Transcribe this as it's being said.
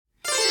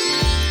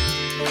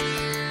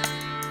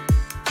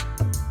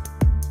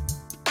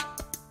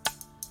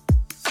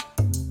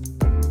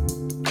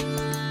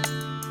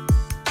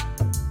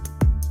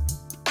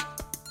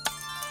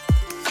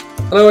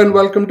Hello and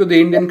welcome to the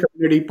Indian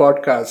Community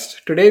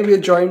Podcast. Today we are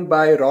joined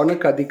by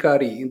Rounak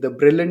Adhikary, the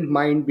brilliant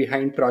mind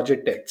behind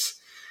Project X.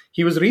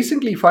 He was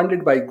recently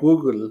funded by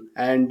Google,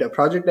 and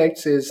Project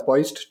X is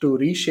poised to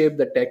reshape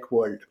the tech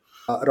world.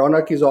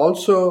 Ronak is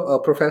also a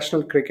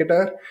professional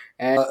cricketer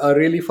and a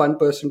really fun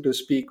person to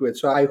speak with.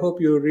 So I hope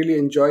you really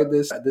enjoy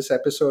this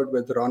episode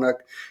with Ronak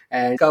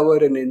and discover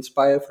and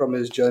inspire from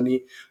his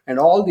journey and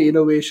all the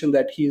innovation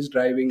that he is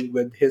driving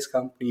with his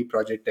company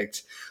Project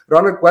X.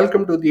 Ronak,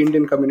 welcome to the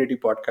Indian Community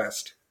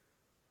Podcast.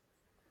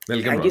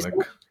 Welcome, Thank you so Rounak.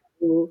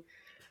 much.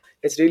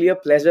 It's really a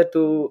pleasure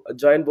to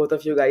join both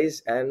of you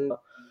guys and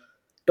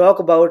talk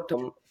about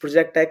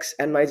Project X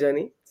and my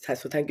journey.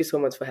 So thank you so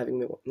much for having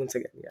me once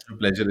again. Yeah. The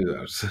pleasure is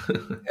ours.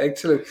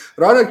 Excellent.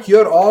 Ronak,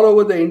 you're all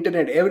over the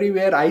internet.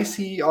 Everywhere I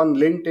see on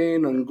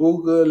LinkedIn, on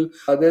Google,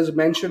 there's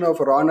mention of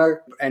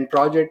Ronak and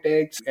Project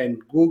X and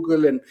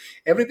Google, and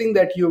everything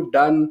that you've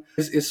done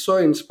is so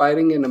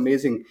inspiring and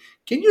amazing.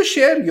 Can you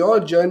share your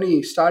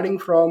journey starting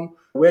from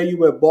where you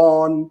were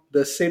born,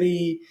 the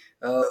city,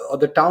 or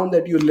the town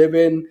that you live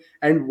in,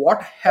 and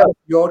what have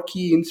your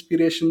key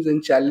inspirations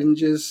and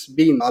challenges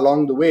been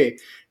along the way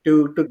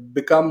to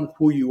become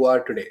who you are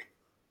today?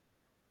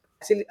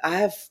 Actually, I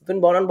have been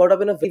born and brought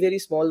up in a very, very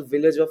small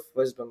village of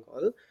West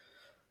Bengal.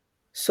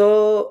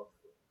 So,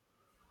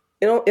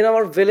 in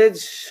our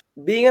village,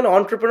 being an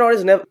entrepreneur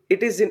is never,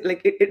 it isn't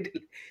like, it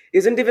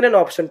isn't even an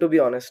option, to be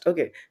honest.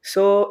 Okay.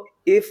 So,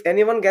 if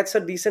anyone gets a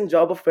decent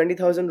job of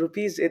 20,000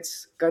 rupees,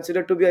 it's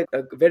considered to be a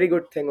very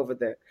good thing over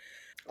there.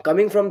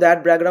 Coming from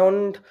that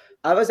background,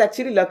 I was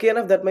actually lucky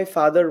enough that my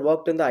father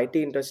worked in the IT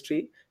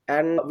industry,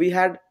 and we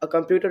had a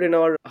computer in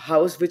our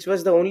house which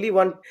was the only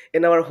one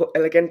in our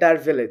like entire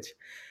village.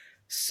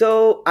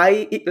 So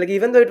like,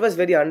 even though it was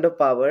very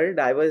underpowered,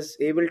 I was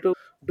able to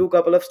do a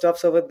couple of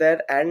stuffs over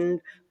there,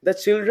 and the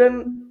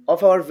children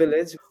of our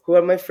village who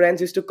are my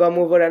friends used to come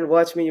over and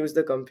watch me use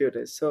the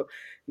computers. So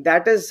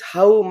that is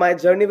how my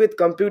journey with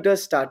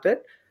computers started.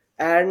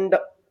 And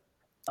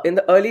in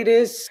the early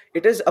days,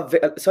 it is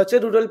such a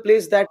rural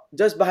place that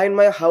just behind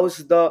my house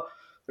the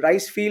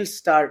rice fields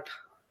start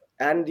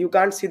and you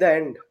can't see the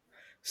end.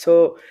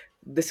 So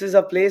this is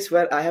a place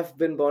where I have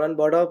been born and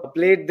brought up,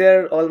 played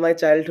there all my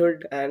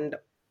childhood. And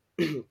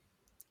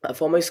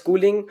for my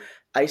schooling,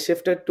 I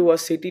shifted to a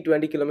city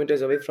 20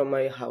 kilometers away from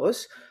my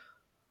house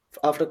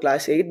after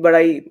class 8, but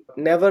I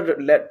never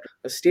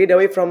stayed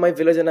away from my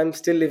village, and I'm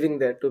still living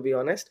there, to be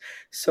honest.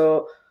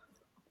 So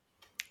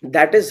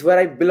that is where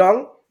I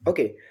belong.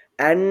 Okay.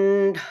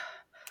 And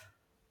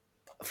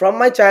from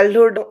my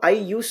childhood, I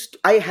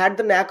had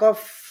the knack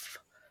of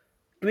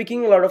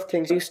tweaking a lot of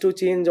things. I used to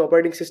change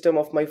operating system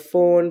of my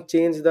phone,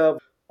 change the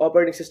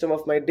operating system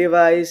of my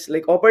device.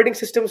 Like, operating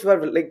systems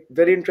were like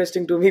very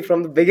interesting to me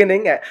from the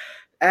beginning.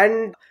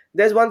 And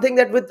there's one thing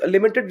that with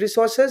limited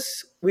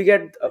resources we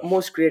get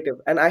most creative,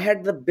 and I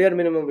had the bare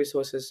minimum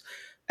resources.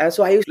 And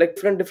so I used like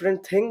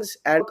different things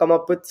and come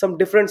up with some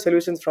different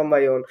solutions from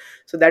my own.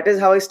 So that is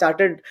how I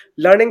started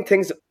learning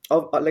things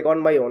of like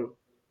on my own.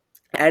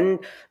 And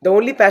the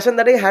only passion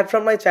that I had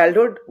from my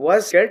childhood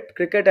was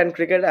cricket.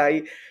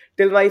 I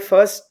till my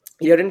first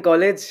year in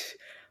college,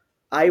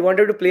 I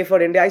wanted to play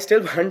for India. I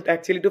still want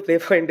actually to play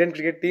for Indian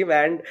cricket team,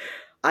 and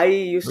I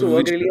used to We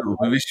work wish really you do. We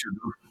hard. wish you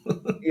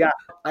do. Yeah,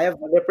 I have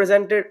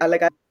represented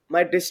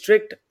my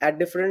district at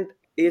different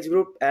age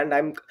group, and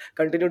I'm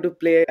continue to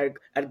play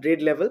at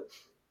grade level.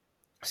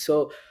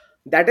 So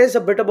that is a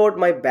bit about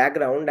my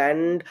background.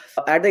 And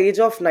at the age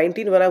of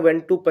 19, when I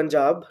went to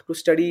Punjab to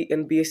study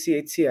in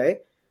BSc HCI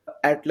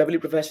at lovely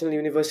professional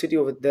university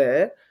over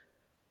there,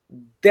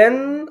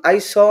 then I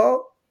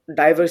saw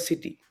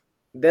diversity.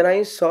 Then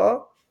I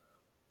saw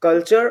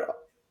culture,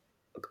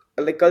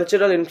 like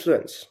cultural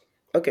influence.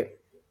 Okay.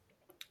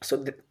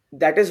 So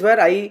that is where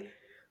I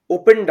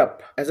opened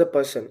up as a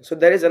person. So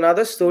there is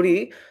another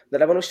story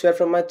that I want to share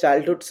from my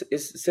childhood.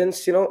 Is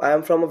since I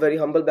am from a very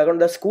humble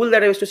background, the school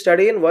that I used to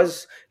study in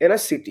was in a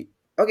city.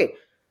 Okay.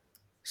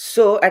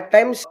 So at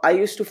times I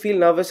used to feel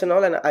nervous and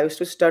all, and I used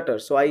to stutter.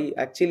 So I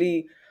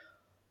actually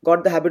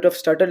got the habit of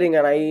stuttering,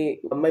 and I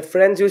my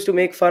friends used to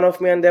make fun of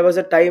me. And there was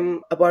a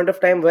point of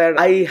time where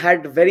I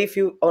had very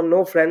few or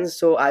no friends,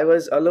 so I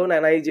was alone,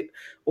 and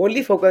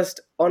only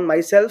focused on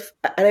myself.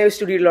 And I used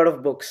to read a lot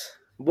of books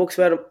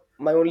were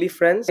my only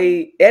friends.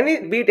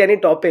 Any beat any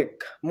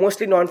topic,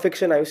 mostly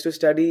non-fiction, I used to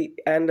study.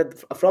 And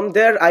from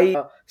there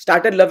I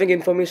started loving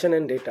information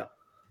and data.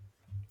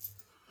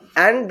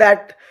 And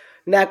that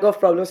knack of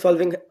problem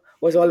solving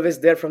was always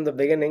there from the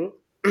beginning.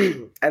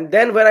 And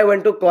then when I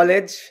went to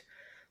college,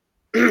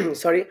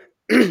 sorry,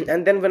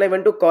 and then when I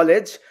went to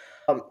college,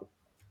 um,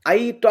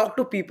 I talked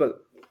to people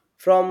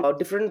from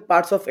different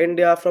parts of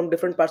India, from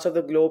different parts of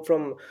the globe,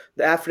 from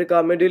the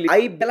Africa, Middle East.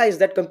 I realized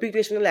that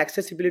computational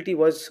accessibility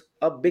was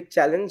a big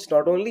challenge,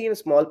 not only in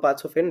small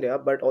parts of India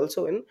but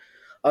also in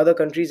other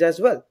countries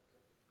as well.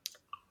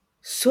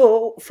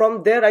 So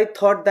from there, I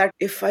thought that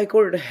if I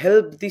could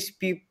help these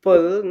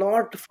people,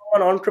 not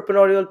from an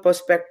entrepreneurial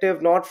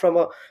perspective, not from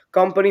a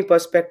company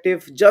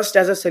perspective, just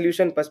as a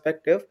solution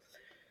perspective.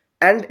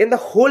 And in the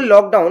whole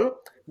lockdown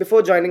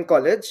before joining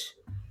college,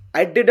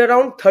 I did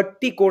around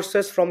 30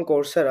 courses from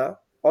Coursera,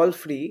 all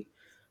free.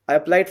 I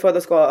applied for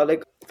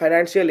the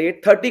financial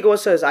aid. 30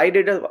 courses. I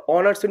did a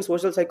honors in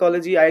social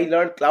psychology. I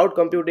learned cloud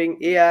computing,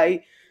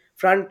 AI,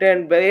 front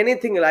end, but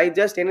anything. I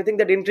just anything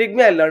that intrigued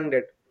me, I learned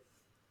it.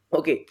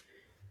 Okay,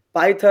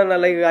 Python. I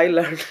learned. I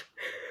learned,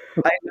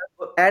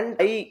 and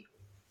I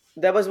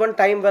there was one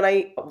time when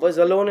I was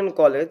alone in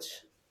college.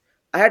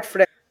 I had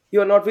friends.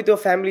 You're not with your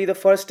family the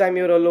first time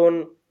you're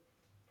alone.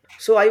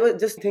 So I was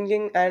just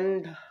thinking,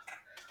 and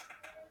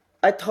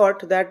I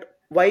thought that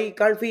why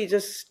can't we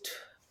just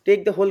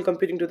take the whole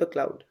computing to the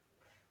cloud?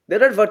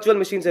 There are virtual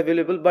machines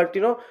available, but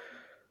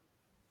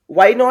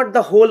why not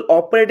the whole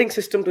operating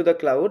system to the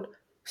cloud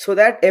so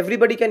that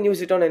everybody can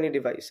use it on any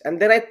device? And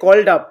then I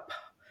called up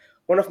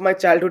one of my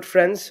childhood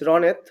friends,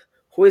 Ronit,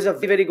 who is a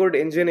very good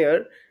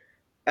engineer.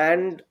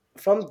 And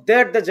from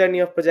there, the journey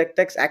of Project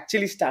X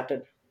actually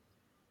started.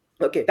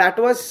 Okay, that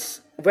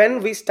was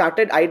when we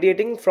started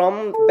ideating.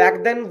 From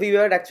back then, we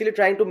were actually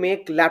trying to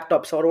make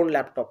laptops, our own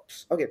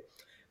laptops. Okay,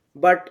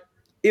 but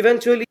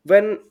eventually,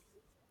 when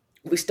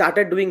we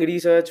started doing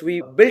research,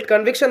 we built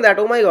conviction that,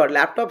 oh my god,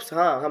 laptops,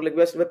 huh,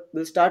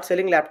 we'll start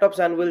selling laptops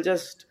and we'll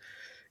just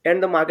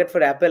end the market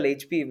for Apple,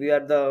 HP. We are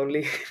the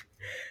only.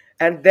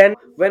 And then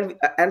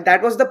and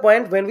that was the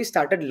point when we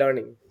started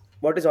learning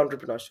what is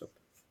entrepreneurship.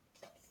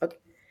 Okay,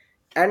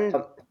 and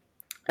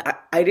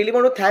I really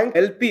want to thank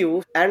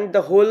LPU and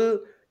the whole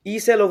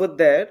e-cell over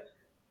there,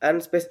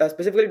 and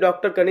specifically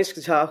Dr. Kanishk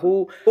Jha,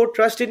 who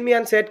trusted me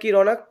and said, Ki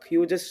Ronak,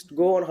 you just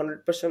go on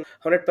 100%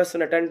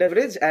 attendance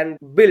average and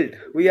build.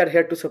 We are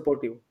here to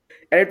support you.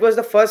 And it was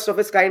the first of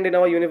its kind in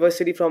our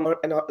university from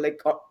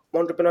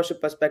entrepreneurship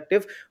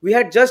perspective. We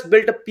had just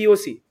built a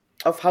POC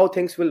of how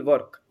things will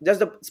work, just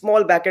the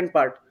small backend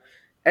part,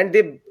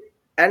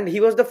 and he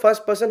was the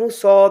first person who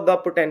saw the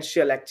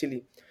potential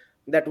actually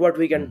that what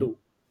we can do.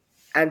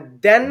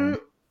 And then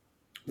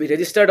we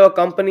registered our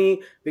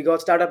company, we got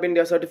Startup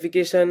India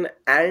certification,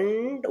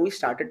 and we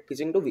started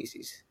pitching to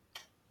VCs.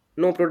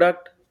 No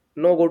product,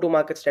 no go to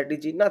market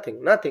strategy,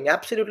 nothing,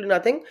 absolutely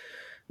nothing,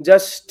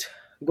 just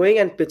going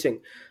and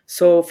pitching.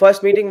 So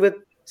first meeting with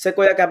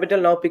Sequoia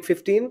Capital, now Pick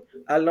 15.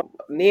 I'll not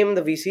name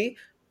the VC.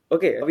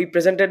 Okay, we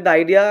presented the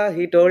idea.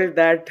 He told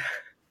that,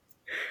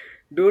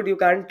 dude, you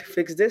can't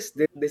fix this.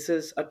 This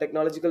is a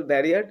technological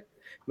barrier.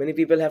 Many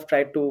people have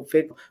tried to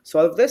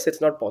solve this.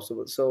 It's not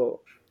possible.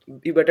 So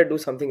you better do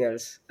something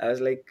else. I was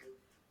like,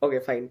 okay,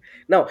 fine.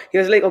 Now he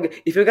was like, okay,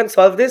 if you can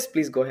solve this,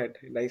 please go ahead.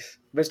 Nice.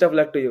 Best of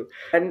luck to you.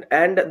 And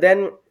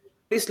then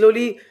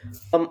slowly,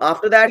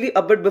 after that,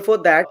 a bit before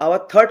that,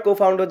 our third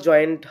co-founder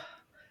joined,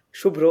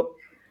 Shubhro.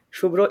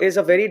 Shubhro is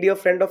a very dear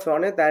friend of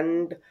Ronit,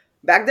 and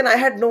back then I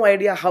had no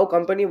idea how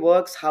company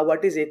works, how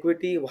what is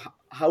equity,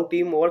 how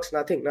team works.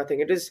 Nothing.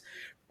 It is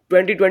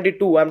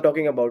 2022 I'm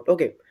talking about.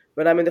 Okay,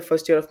 when I'm in the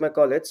first year of my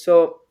college.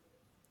 So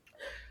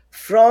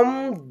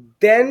from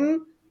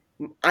then,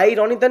 I,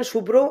 Ronit, and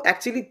Shubhro,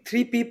 actually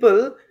three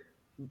people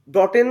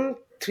brought in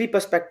three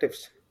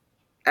perspectives,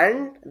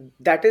 and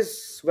that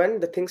is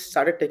when the things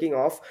started taking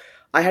off.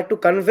 I had to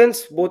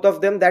convince both of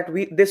them that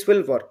we this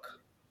will work.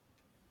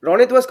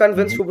 Ronit was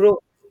convinced, Mhm. Shubhro,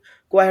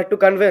 who I had to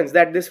convince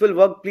that this will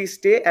work, please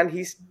stay. And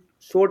he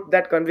showed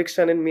that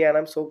conviction in me, and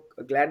I'm so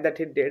glad that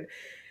he did.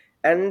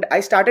 And I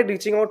started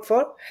reaching out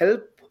for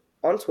help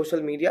on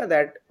social media,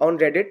 that on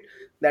Reddit,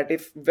 that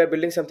if we're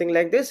building something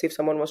like this, if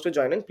someone wants to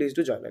join in, please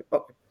do join in.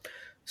 Okay.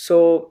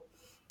 So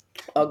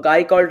a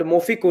guy called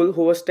Mofikul,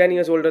 who was 10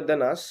 years older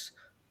than us,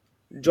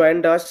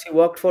 joined us. He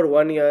worked for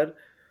 1 year.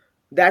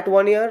 That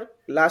 1 year,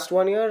 last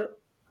 1 year,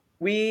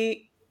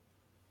 we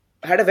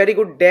had a very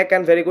good deck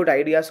and very good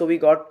idea. So we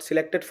got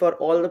selected for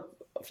all the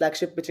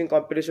flagship pitching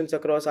competitions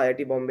across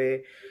IIT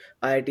Bombay,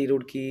 IIT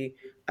Roorkee,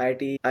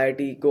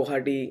 IIT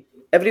Guwahati,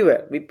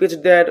 everywhere. We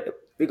pitched there.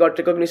 We got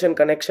recognition,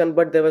 connection,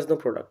 but there was no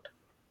product.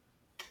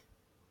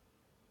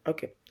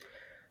 Okay.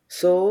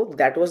 So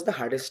that was the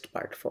hardest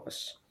part for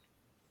us.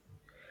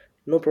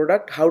 No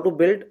product, how to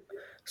build.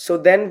 So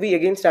then we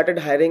again started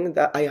hiring.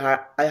 I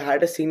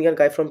hired a senior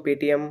guy from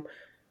Paytm.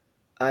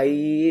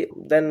 I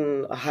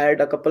then hired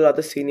a couple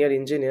other senior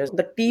engineers.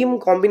 The team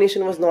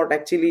combination was not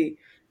actually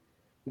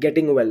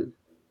getting well.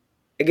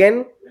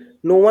 Again,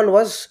 no one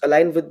was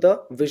aligned with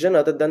the vision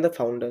other than the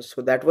founders.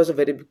 So that was a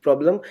very big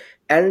problem.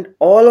 And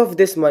all of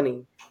this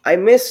money, I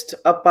missed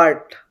a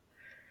part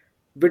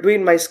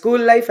between my school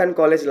life and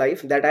college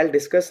life that I'll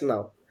discuss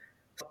now.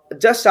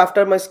 Just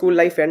after my school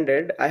life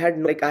ended, I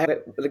had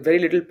very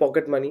little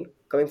pocket money,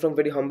 coming from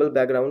very humble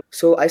background.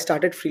 So I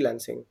started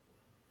freelancing.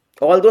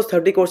 All those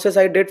 30 courses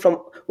I did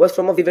from was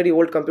from a very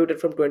old computer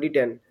from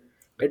 2010.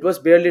 It was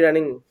barely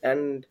running,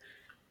 and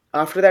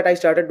after that I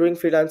started doing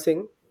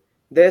freelancing.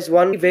 There's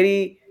one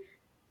very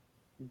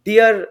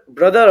dear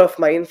brother of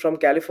mine from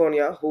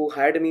California who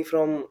hired me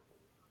from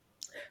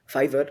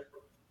Fiverr.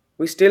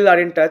 We still are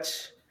in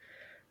touch.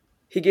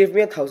 He gave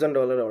me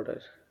 $1,000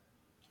 order.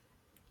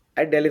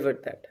 I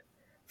delivered that.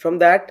 From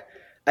that,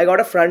 I got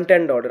a front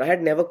end order. I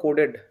had never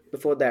coded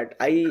before that.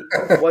 I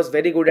was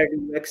very good at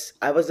UX.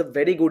 I was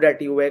very good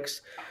at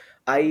UX.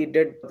 I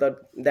did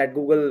that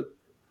Google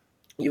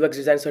UX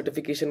design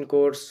certification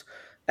course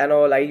and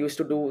all. I used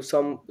to do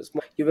some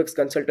small UX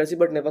consultancy,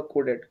 but never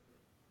coded.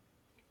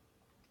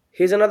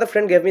 His another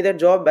friend gave me that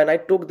job, and I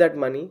took that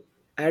money.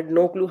 I had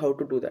no clue how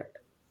to do that.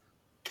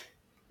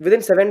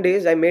 Within 7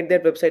 days, I made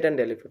that website and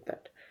delivered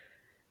that.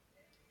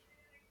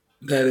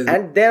 That is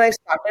And then I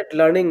started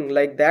learning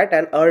like that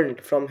and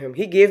earned from him.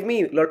 He gave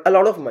me a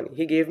lot of money.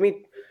 He gave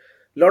me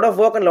a lot of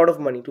work and a lot of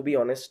money, to be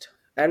honest.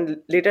 And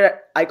later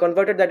I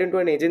converted that into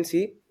an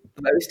agency.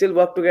 We still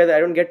work together. I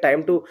don't get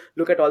time to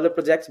look at all the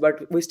projects,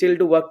 but we still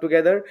do work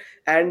together.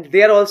 And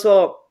they are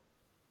also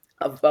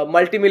a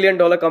multi-million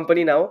dollar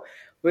company now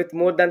with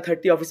more than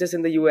 30 offices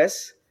in the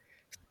US.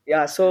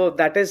 Yeah, so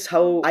that is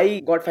how I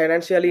got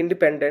financially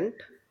independent.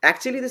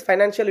 Actually, this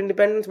financial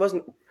independence was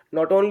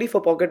not only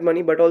for pocket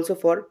money but also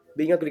for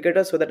being a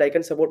cricketer so that I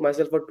can support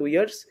myself for 2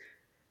 years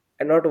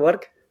and not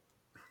work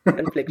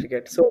and play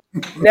cricket. So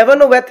never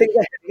know where things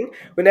are heading.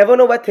 We never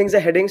know where things are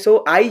heading.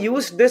 So I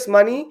used this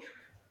money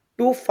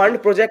to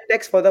fund Project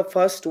X for the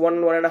first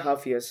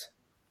 1.5 years.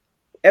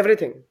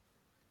 Everything.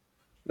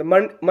 The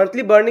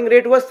monthly burning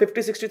rate was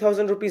 50,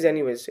 60,000 rupees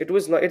anyways.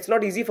 It's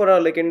not easy for a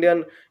like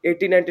Indian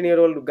 18, 19-year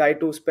old guy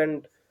to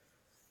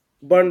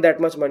burn that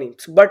much money.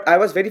 But I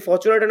was very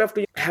fortunate enough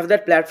to have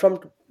that platform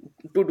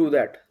to do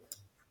that.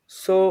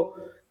 So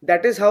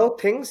that is how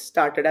things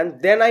started. And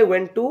then I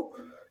went to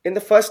in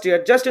the first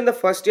year, just in the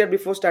first year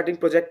before starting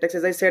Project X,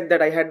 as I said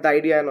that I had the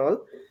idea and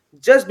all.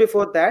 Just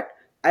before that,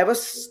 I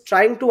was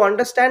trying to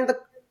understand the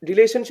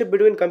relationship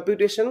between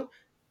computation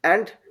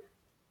and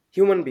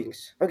human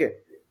beings. Okay.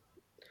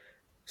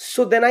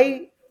 So then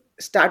I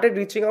started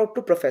reaching out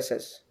to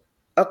professors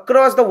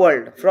across the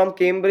world from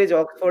Cambridge,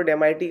 Oxford,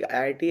 MIT,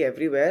 IIT,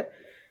 everywhere.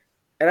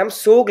 And I'm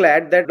so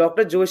glad that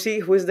Dr.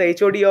 Joshi, who is the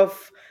HOD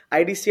of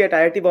IDC at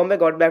IIT Bombay,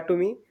 got back to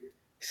me,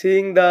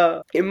 seeing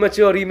the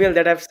immature email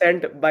that I've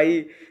sent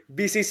by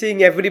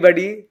BCCing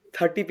everybody,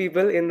 30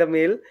 people in the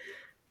mail.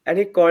 And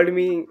he called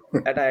me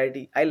at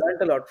IIT. I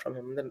learned a lot from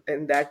him.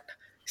 In that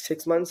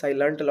 6 months, I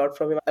learned a lot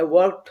from him. I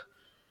worked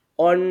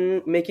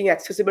on making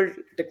accessible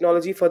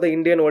technology for the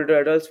Indian older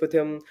adults with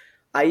him.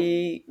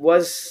 I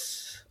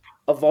was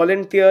a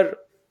volunteer,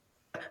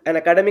 an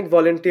academic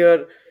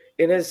volunteer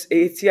in his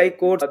HCI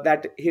course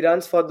that he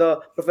runs for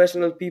the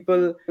professional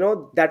people.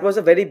 That was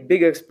a very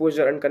big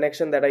exposure and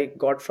connection that I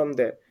got from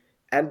there.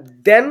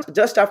 And then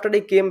just after I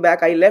came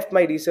back, I left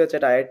my research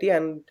at IIT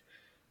and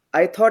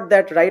I thought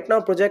that right now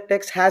Project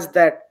X has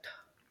that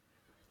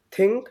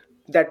thing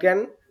that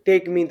can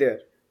take me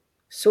there.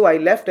 So I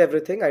left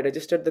everything, I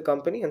registered the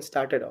company and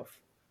started off.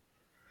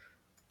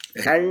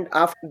 And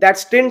after that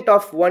stint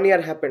of 1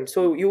 year happened.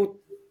 So you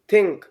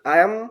think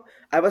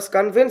I was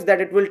convinced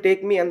that it will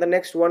take me, and the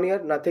next 1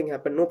 year nothing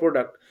happened, no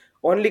product,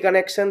 only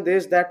connection,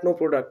 this, that, no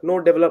product, no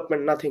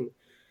development, nothing.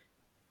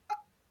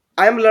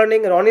 I am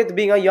learning. Ronit,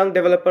 being a young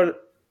developer,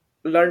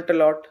 learned a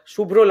lot.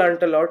 Shubhro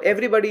learned a lot.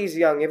 Everybody is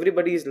young,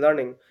 everybody is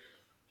learning.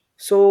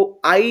 So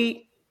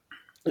I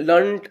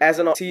learned as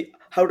an see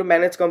how to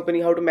manage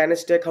company, how to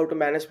manage tech, how to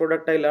manage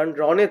product. I learned.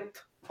 Ronit,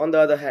 on the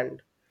other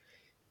hand,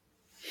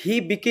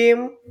 he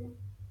became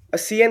a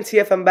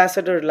CNCF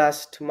ambassador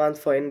last month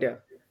for India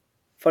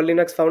for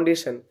Linux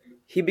Foundation.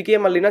 He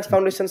became a Linux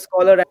Foundation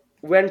scholar and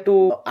went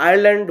to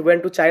Ireland,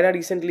 went to China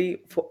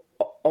recently for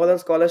all on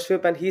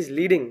scholarship, and he's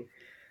leading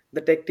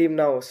the tech team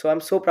now. So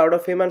I'm so proud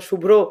of him. And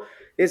Shubhro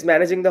is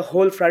managing the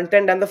whole front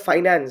end and the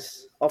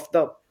finance of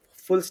the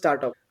full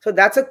startup. So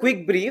that's a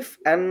quick brief.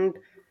 And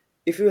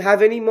if you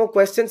have any more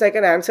questions, I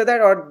can answer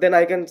that, or then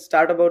I can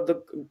start about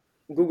the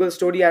Google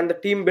story and the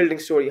team building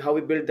story, how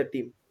we built the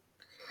team.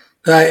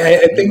 I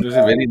That think was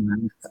a very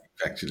nice,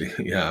 actually.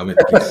 Yeah, Amit,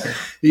 please.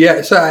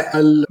 yeah. So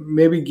I'll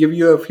maybe give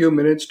you a few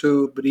minutes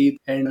to breathe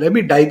and let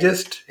me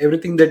digest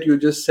everything that you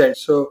just said.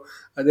 So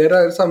there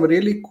are some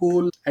really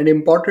cool and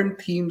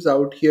important themes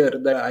out here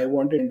that I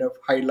wanted to kind of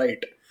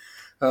highlight.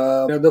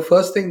 The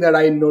first thing that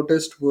I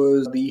noticed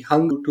was the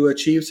hunger to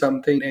achieve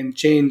something and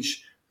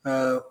change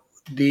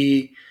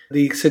the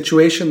the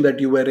situation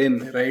that you were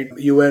in. Right,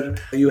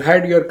 you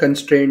had your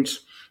constraints,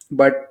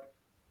 but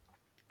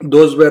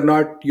those were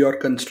not your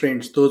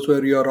constraints, those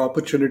were your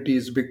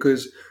opportunities,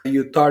 because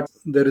you thought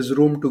there is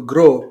room to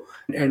grow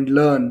and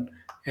learn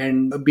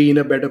and be in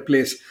a better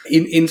place.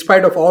 In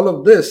spite of all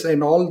of this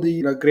and all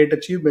the great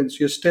achievements,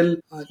 you're still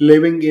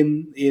living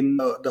in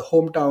the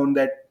hometown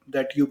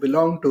that you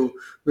belong to,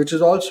 which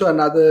is also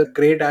another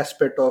great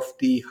aspect of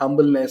the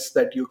humbleness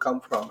that you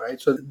come from,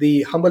 right? So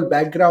the humble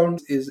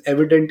background is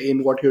evident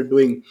in what you're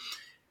doing.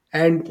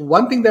 And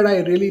one thing that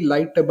I really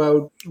liked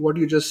about what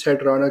you just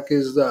said, Ronak,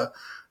 is the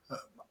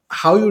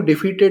how you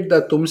defeated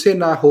the tumse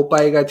na ho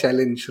paega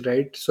challenge,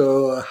 right?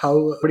 So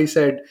how somebody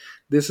said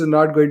this is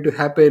not going to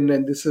happen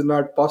and this is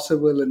not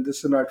possible and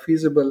this is not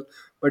feasible,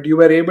 but you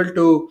were able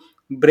to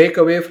break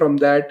away from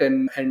that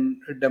and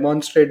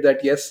demonstrate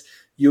that yes,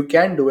 you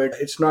can do it.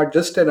 It's not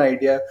just an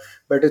idea,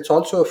 but it's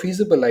also a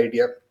feasible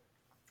idea,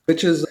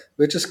 which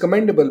is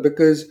commendable,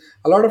 because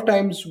a lot of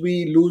times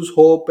we lose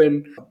hope,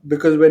 and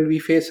because when we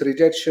face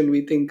rejection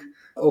we think,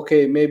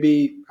 okay,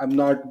 maybe I'm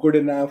not good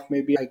enough,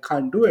 maybe I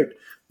can't do it.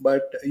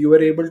 but you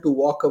were able to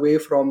walk away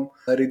from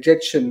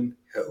rejection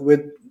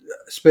with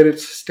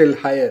spirits still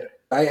higher.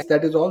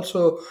 That is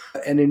also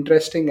an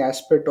interesting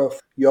aspect of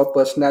your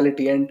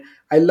personality. And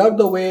I love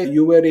the way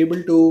you were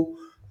able to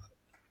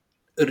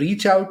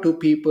reach out to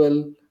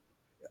people,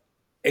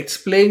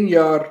 explain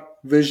your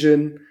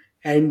vision,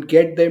 and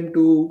get them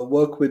to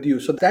work with you.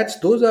 So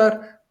those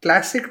are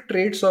classic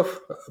traits of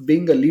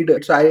being a leader,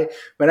 right? So I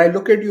when I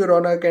look at you,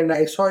 Ronak, and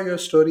I saw your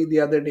story the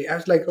other day, I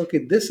was like, okay,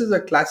 this is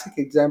a classic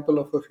example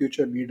of a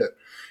future leader.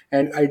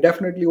 And I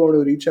definitely want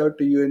to reach out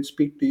to you and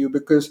speak to you,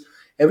 because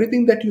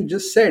everything that you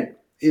just said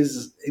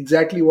is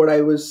exactly what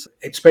I was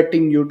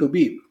expecting you to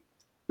be,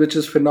 which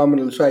is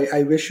phenomenal. So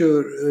I wish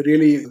you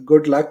really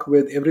good luck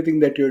with everything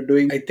that you're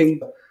doing. I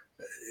think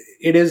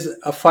it is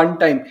a fun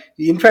time.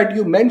 In fact,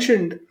 you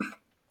mentioned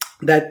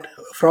that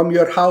from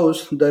your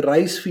house the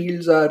rice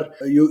fields are,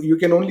 you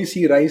can only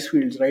see rice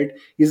fields, right?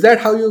 Is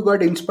that how you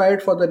got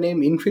inspired for the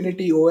name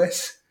Infinity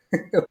OS?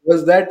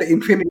 Was that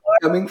infinity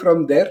coming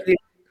from there?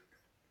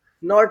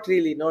 Not not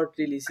really, not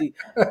really. See,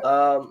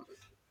 um,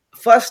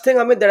 first thing,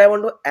 Amit, that I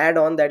want to add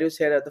on that you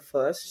said at the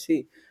first.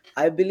 See,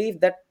 I believe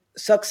that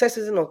success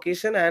is an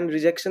occasion and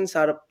rejections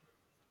are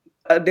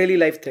a daily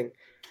life thing.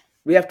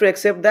 We have to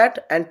accept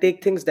that and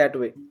take things that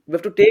way. We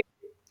have to take.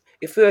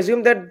 If we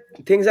assume that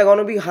things are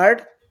gonna be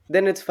hard,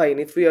 then it's fine.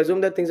 If we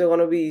assume that things are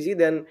gonna be easy,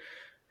 then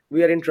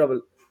we are in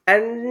trouble.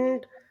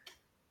 And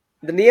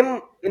the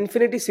name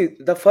Infinity Sea,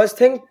 the first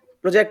thing,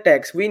 Project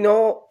X. We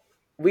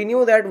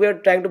knew that we are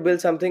trying to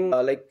build something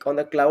like on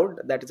the cloud,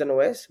 that is an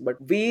OS,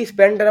 but we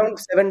spent around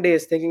 7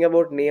 days thinking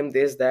about name,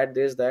 this, that,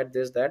 this, that,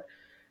 this, that,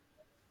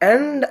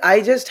 and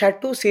I just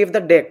had to save the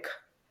deck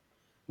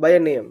by a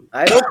name.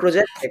 I wrote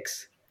Project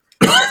X,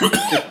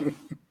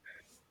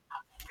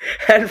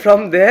 and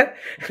from there,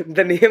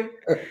 the name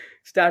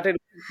started.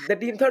 The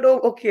team thought, oh,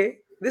 okay,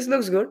 this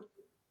looks good.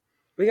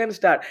 We can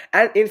start.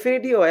 And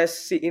Infinity OS,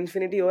 see,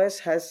 Infinity OS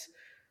has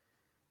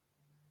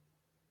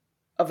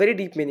a very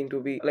deep meaning to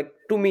be, like,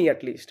 to me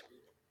at least.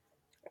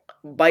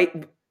 By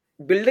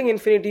building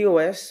Infinity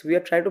OS, we are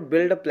trying to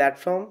build a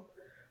platform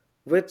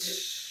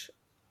which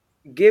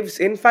gives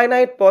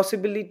infinite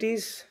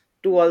possibilities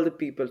to all the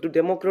people, to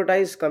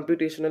democratize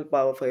computational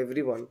power for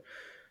everyone.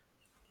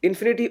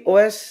 Infinity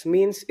OS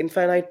means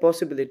infinite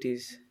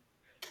possibilities,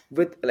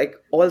 with like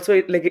also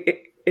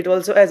it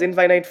also has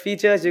infinite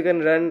features. You can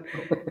run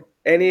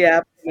any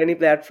app on any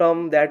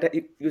platform that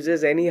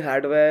uses any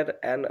hardware,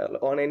 and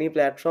on any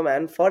platform,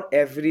 and for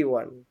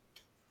everyone.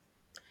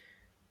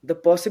 The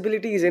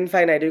possibility is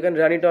infinite. You can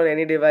run it on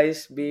any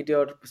device, be it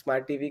your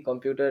smart TV,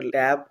 computer,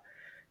 tab,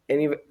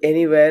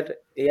 anywhere,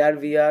 AR,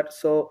 VR.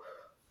 So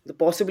the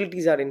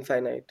possibilities are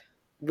infinite.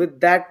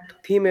 With that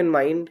theme in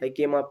mind, I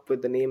came up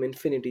with the name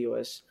Infinity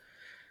OS.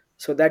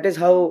 So that is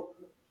how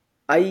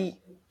I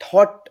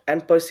thought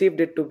and perceived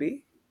it to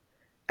be.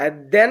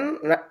 And then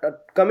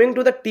coming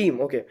to the team,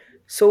 okay.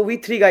 So we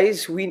three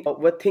guys, we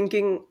were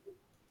thinking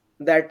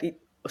that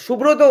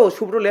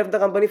Shubro left the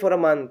company for a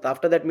month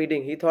after that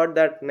meeting. He thought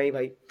that nahi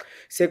bhai,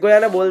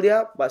 Sequoia ne bol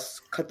diya, bas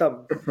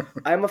khatam.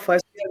 I am a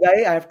first year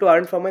guy. I have to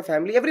earn from my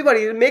family.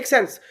 Everybody, it makes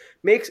sense.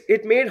 Makes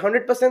it made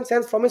 100%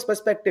 sense from his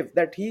perspective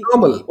that he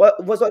Normal.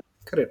 was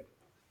Correct.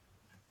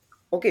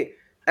 okay,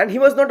 and he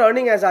was not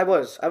earning as I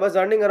was. I was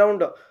earning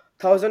around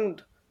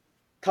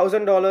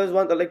 $1,000,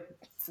 one like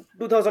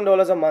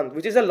 $2,000 a month,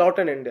 which is a lot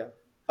in India.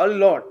 A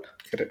lot.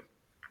 Correct.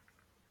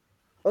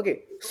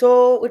 Okay,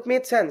 so it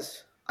made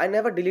sense. I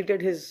never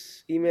deleted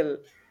his email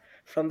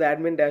from the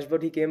admin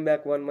dashboard. He came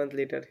back 1 month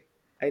later.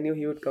 I knew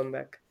he would come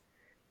back,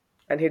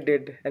 and he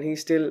did. And he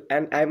still,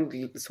 and I'm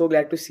so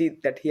glad to see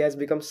that he has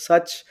become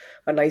such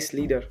a nice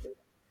leader.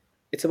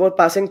 It's about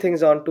passing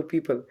things on to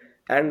people,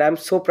 and I'm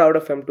so proud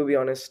of him, to be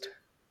honest.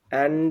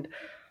 And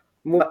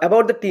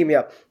about the team,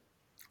 yeah.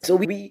 So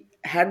we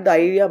had the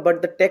idea,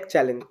 but the tech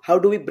challenge. How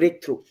do we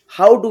break through?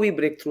 How do we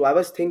break through? I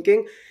was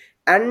thinking,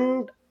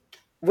 and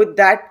with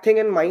that thing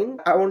in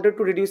mind, I wanted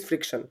to reduce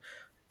friction.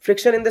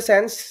 Friction in the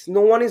sense,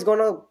 no one is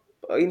gonna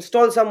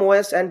install some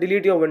OS and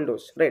delete your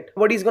Windows, right?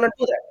 Nobody's gonna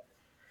do that.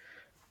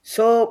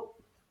 So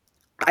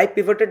I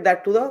pivoted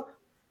that to the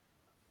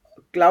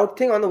cloud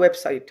thing on the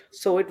website.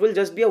 So it will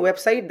just be a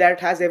website that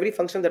has every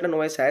function that an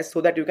OS has,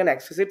 so that you can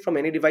access it from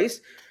any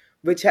device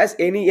which has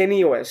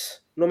any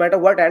OS, no matter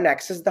what, and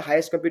access the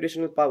highest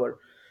computational power.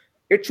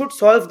 It should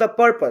solve the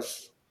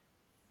purpose.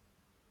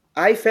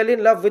 I fell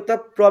in love with the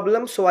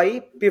problem, so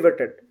I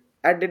pivoted.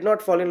 I did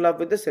not fall in love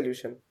with the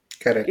solution.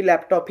 कि Correct.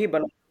 laptop ही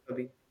बना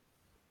अभी.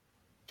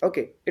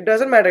 Okay, it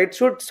doesn't matter. It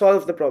should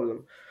solve the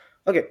problem.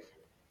 Okay,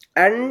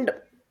 and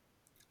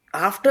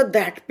after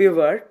that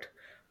pivot,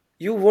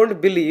 you won't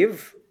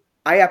believe,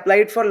 I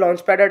applied for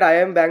Launchpad at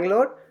IIM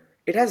Bangalore.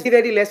 It has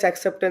very less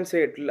acceptance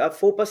rate.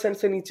 4%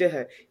 से नीचे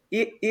है.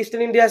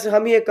 Eastern India से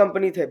हम ही एक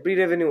company थे, pre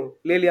revenue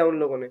ले लिया उन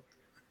लोगों ने.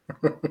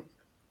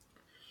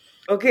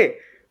 Okay,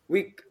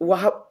 we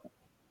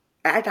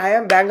at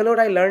IIM Bangalore,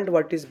 I learned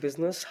what is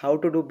business, how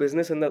to do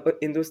business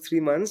in those 3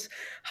 months,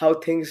 how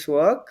things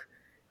work.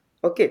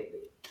 Okay,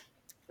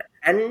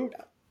 and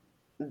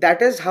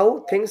that is how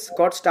things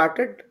got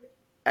started.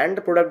 and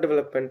the product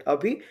development.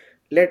 Abhi,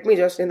 let me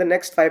just in the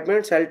next 5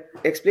 minutes I'll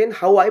explain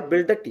how I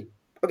built the team.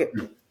 Okay.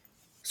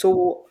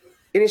 So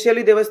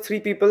initially there was three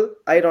people,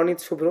 I, Ronit,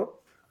 Subro.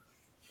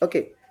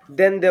 Okay.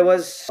 Then there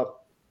was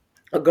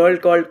a girl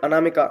called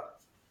Anamika.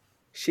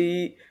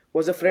 She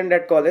was a friend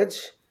at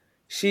college.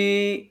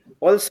 She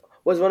also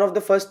was one of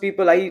the first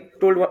people I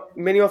told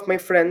many of my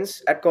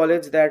friends at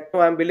college that, "Oh,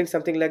 I'm building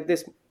something like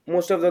this."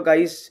 Most of the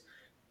guys,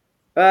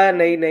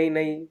 nahi, nahi,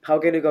 nahi. How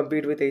can you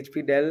compete with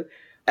HP Dell?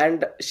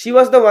 And she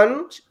was the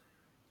one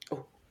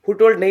who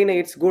told, nahi, nahi,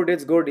 it's good,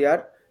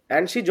 yaar.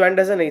 And she joined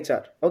as an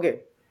HR.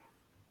 Okay,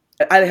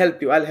 I'll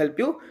help you.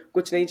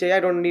 Kuch nahi chahiye, I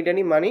don't need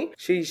any money.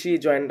 She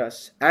joined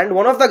us. And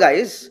one of the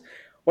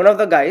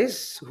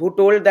guys who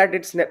told that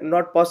it's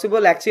not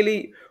possible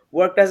actually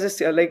worked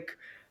as a like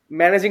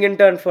managing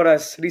intern for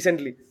us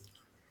recently.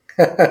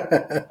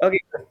 Okay,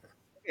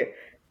 okay.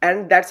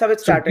 And that's how it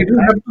So started.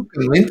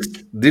 And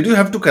did you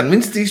have to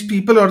convince these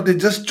people or they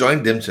just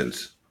joined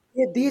themselves?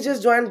 they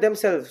just joined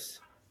themselves.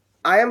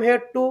 I am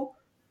here to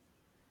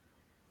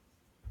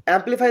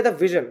amplify the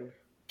vision.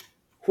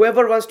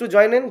 Whoever wants to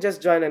join in,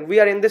 just join in. We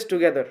are in this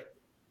together.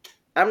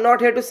 I'm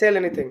not here to sell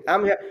anything.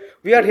 I'm here.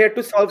 We are here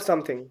to solve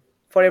something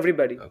for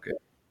everybody. Okay.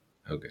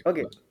 Okay.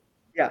 Okay. Got it.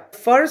 Yeah.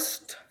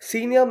 First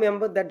senior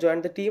member that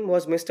joined the team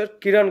was Mr.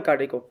 Kiran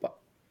Kadikoppa.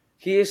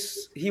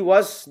 He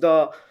was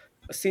the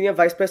senior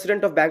vice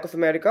president of Bank of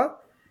America.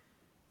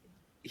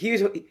 He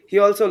is, he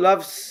also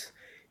loves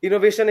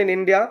innovation in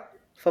India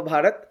for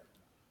Bharat.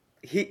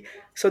 He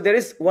so there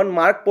is one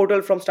Mark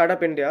portal from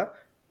Startup India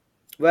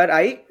where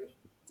I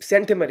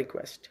sent him a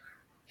request.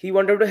 He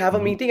wanted to have a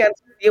Mhm. meeting, and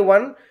day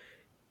one,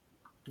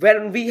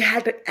 when we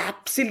had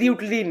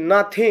absolutely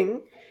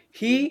nothing,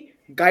 he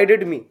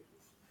guided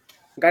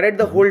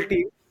the Mhm. whole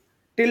team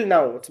till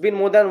now. It's been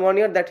more than 1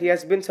 year that he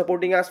has been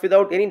supporting us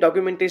without any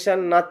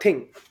documentation,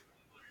 nothing.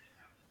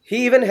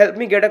 He even helped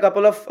me get a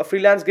couple of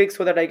freelance gigs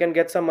so that I can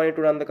get some money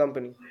to run the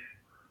company.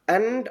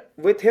 And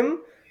with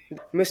him,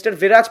 Mr.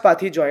 Viraj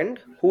Pathi joined,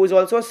 who is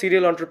also a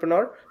serial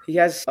entrepreneur. He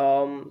has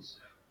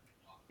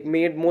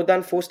made more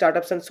than four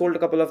startups and sold a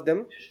couple of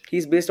them.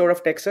 He's based out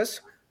of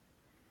Texas.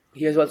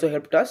 He has also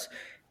helped us.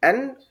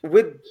 And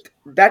with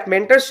that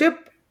mentorship,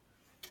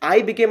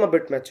 I became a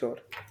bit mature.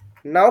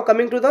 Now,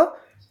 coming to the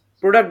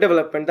product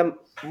development, the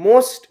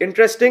most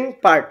interesting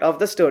part of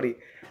the story.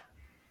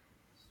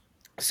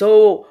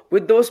 So,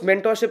 with those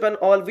mentorship and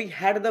all, we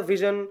had the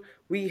vision,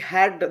 we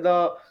had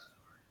the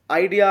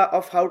idea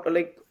of how to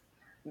like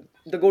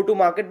the go to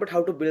market, but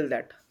how to build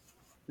that.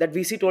 That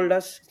VC told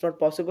us it's not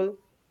possible.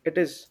 It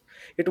is.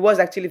 It was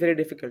actually very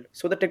difficult.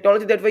 So, the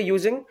technology that we're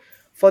using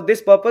for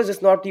this purpose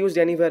is not used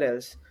anywhere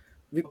else.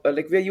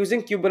 We're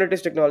using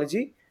Kubernetes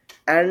technology,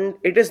 and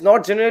it is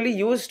not generally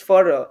used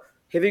for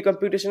heavy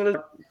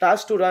computational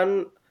tasks to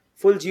run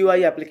full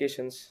GUI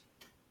applications.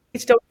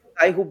 Reached out to a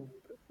guy who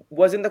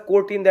was in the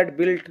core team that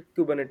built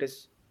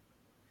Kubernetes,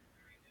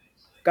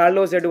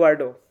 Carlos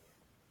Eduardo.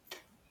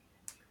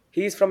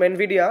 He is from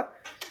NVIDIA,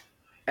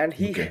 and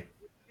he Okay.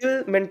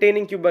 still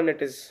maintaining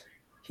Kubernetes.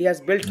 He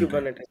has built Okay.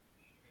 Kubernetes.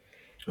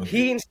 Okay.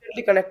 He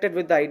instantly connected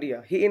with the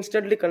idea.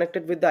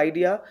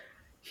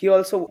 He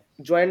also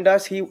joined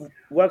us. He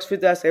works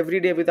with us every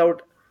day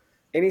without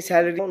any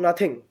salary,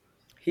 nothing.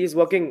 He is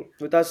working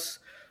with us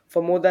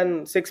for more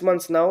than 6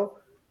 months now,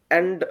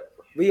 and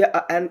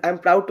and I'm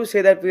proud to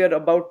say that we are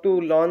about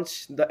to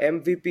launch the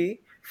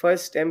MVP,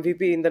 first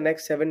MVP in the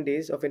next 7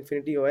 days of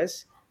Infinity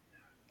OS,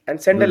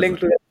 and send a Beautiful. link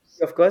to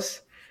it, of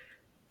course.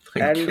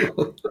 Thank And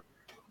you.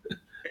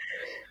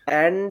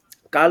 and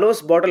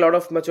Carlos brought a lot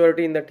of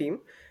maturity in the team.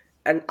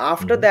 And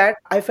after Mhm. that,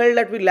 I felt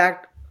that we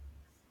lacked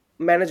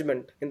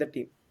management in the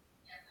team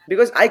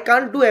because I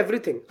can't do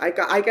everything. I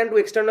can do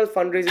external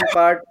fundraising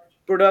part,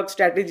 product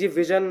strategy,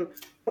 vision,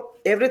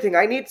 everything.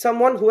 I need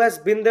someone who has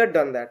been there,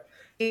 done that.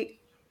 I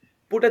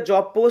put a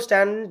job post,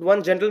 and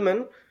one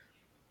gentleman,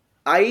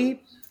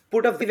 I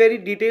put a very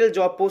detailed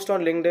job post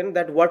on LinkedIn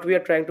that what we are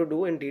trying to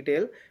do in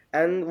detail.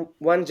 And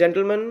one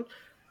gentleman,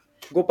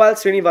 Gopal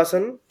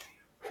Srinivasan,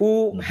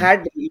 who Mhm.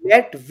 had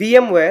led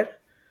VMware,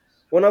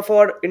 one of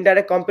our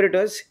indirect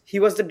competitors. He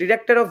was the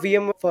director of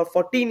VMware for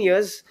 14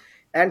 years,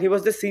 and he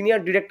was the senior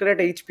director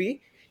at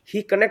HP.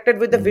 He connected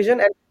with the Mhm. vision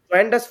and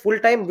joined us full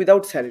time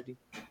without salary.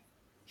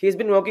 He's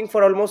been working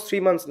for almost 3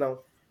 months now.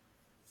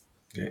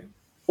 Okay.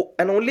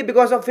 And only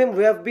because of him,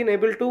 we have been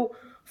able to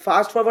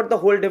fast forward the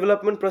whole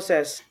development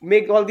process,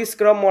 make all these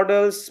Scrum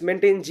models,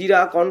 maintain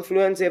Jira,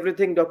 Confluence,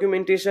 everything,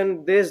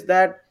 documentation, this,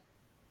 that.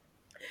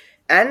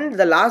 And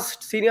the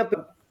last senior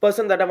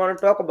person that I want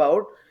to talk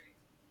about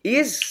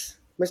is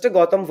Mr.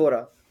 Gautam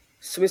Vora.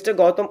 So Mr.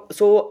 Gautam,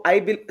 so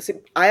see,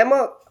 I am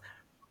a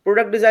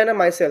product designer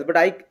myself,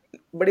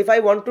 but if I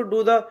want to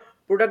do the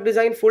product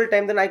design full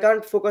time, then I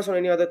can't focus on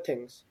any other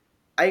things.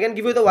 I can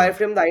give you the Mhm.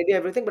 wireframe, the idea,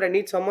 everything, but I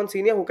need someone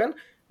senior who can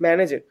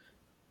manage it.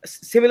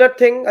 Similar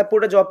thing, I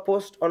put a job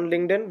post on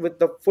LinkedIn with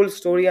the full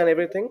story and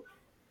everything.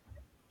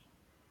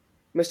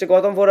 Mr.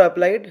 Gautam Vora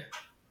applied,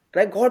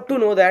 and I got to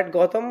know that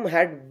Gautam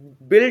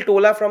had built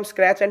Ola from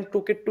scratch and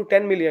took it to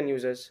 10 million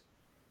users.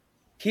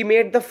 He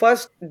made the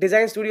first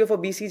design studio for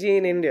BCG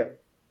in India.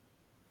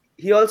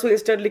 He also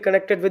instantly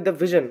connected with the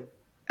vision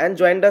and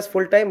joined us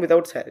full time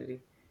without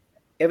salary.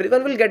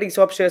 Everyone will get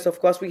ESOP shares, of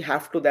course, we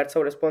have to, that's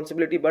our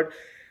responsibility, but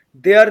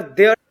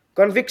their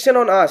conviction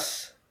on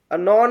us, a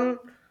non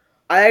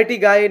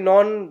IIT guy,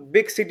 non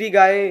big city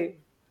guy,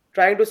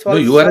 trying to No, solve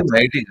you are such.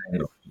 an IT guy.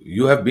 No?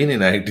 You have been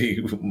in IT.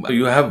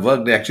 You have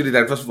worked. Actually,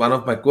 that was one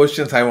of my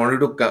questions. I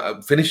wanted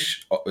to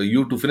finish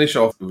you to finish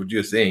off what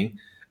you're saying.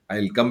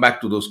 I'll come back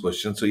to those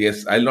questions. So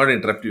yes, I'll not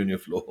interrupt you in your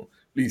flow.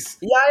 Please.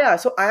 Yeah.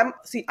 So I am,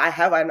 see, I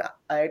have an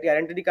IIT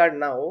identity card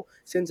now.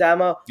 Since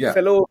I'm a Yeah.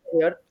 fellow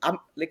here, I'm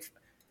like,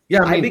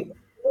 Yeah. I I became mean,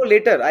 a fellow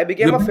later. I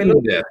became you've a been fellow,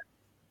 in there.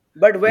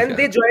 but when Yeah.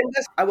 they joined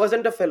us, I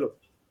wasn't a fellow.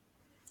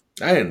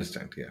 I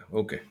understand. Yeah.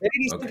 Okay. Very Okay.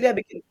 recently, I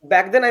became.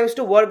 Back then, I used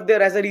to work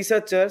there as a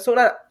researcher. So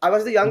now I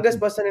was the youngest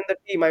Mhm. person in the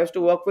team. I used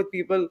to work with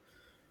people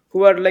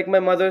who are like my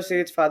mother's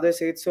age,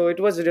 father's age. So it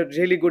was a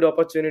really good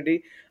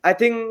opportunity. I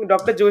think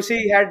Dr.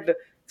 Joshi had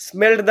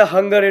smelled the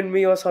hunger in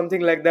me or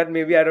something like that.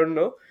 Maybe I don't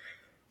know.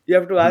 You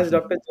have to ask Mhm.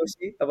 Dr.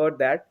 Joshi about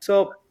that.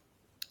 So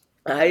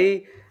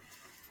I,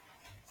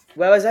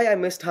 where was I? I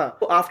missed her.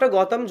 So after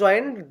Gotham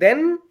joined,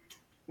 then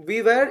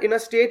we were in a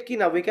state ki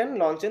now we can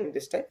launch in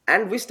this time,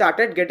 and we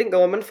started getting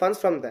government funds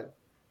from them.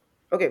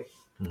 Okay,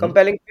 Mhm.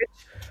 compelling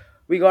pitch.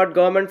 We got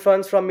government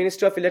funds from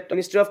Ministry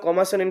of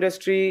Commerce and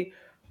Industry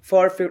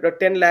for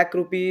 10 lakh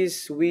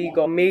rupees. We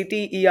got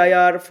MATI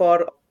EIR for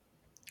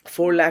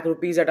 4 lakh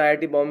rupees at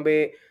IIT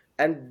Bombay.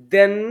 And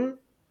then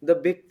the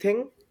big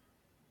thing,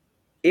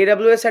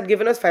 AWS had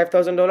given us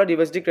 $5,000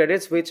 USD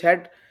credits, which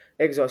had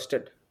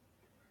exhausted.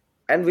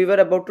 And we were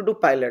about to do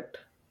pilot.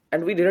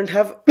 And we didn't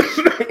have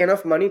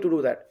enough money to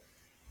do that.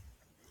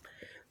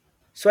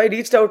 So I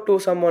reached out to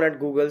someone at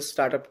Google's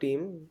startup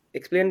team,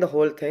 explained the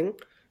whole thing.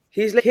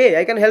 He's like, hey,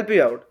 I can help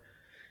you out.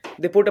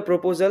 They put a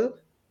proposal,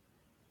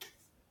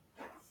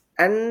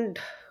 and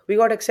we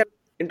got accepted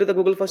into the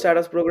Google for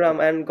Startups program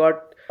and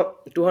got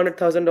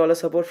 $200,000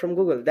 support from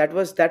Google. That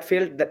felt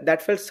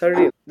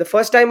surreal. The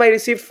first time I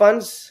received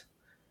funds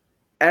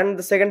and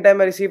the second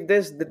time I received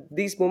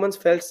these moments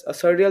felt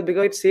surreal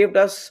because it saved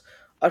us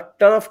a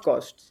ton of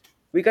costs.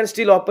 We can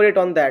still operate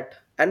on that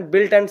and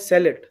build and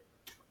sell it.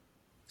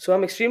 So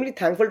I'm extremely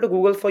thankful to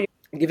Google for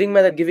giving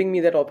me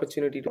that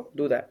opportunity to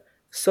do that.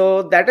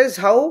 So that is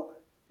how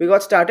we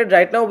got started.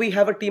 Right now we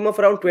have a team of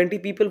around 20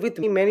 people with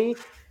many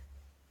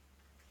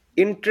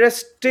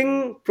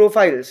interesting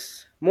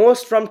profiles,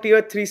 most from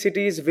tier 3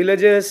 cities,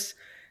 villages.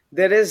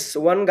 There is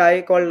one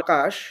guy called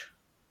Akash.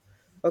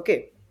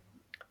 Okay,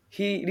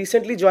 he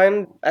recently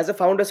joined as a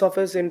founder's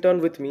office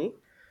intern with me.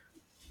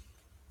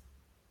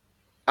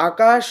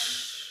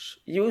 Akash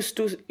used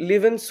to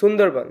live in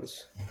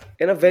Sundarbans,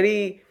 in a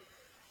very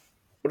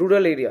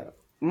rural area,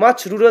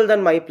 much rural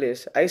than my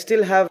place. I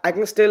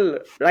can still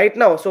right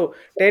now, so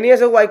 10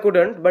 years ago I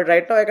couldn't, but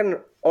right now I can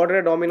order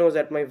a Domino's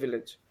at my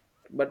village.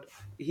 But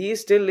he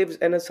still lives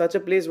in such a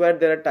place where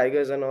there are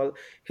tigers and all.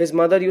 His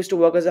mother used to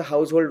work as a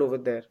household over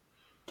there.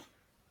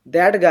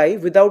 That guy,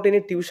 without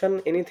any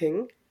tuition,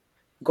 anything,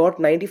 got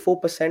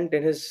 94%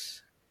 in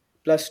his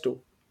plus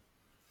 2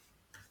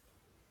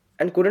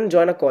 and couldn't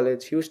join a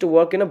college. He used to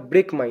work in a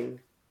brick mine.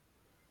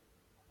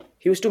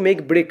 He used to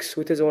make bricks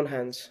with his own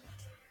hands.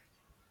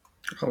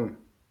 Oh.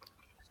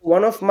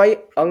 One of my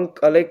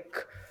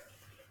like,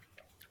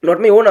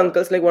 not my own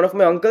uncles, like one of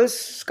my uncles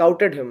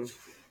scouted him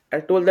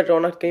and told that,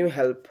 Ronak, can you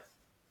help?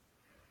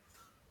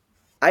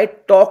 I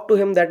talked to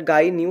him. That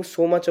guy knew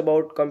so much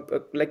about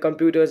like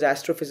computers,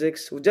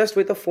 astrophysics, just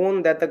with a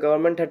phone that the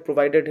government had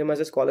provided him as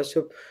a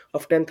scholarship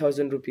of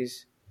 10,000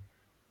 rupees.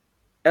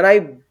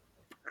 And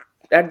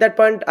at that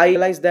point, I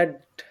realized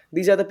that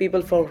these are the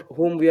people for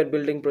whom we are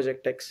building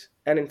Project X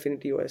and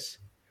Infinity OS.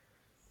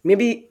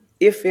 Maybe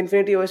if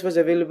Infinity OS was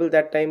available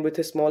that time with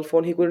his small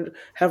phone, he could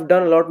have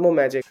done a lot more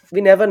magic.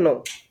 We never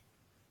know.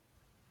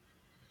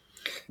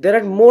 There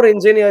are more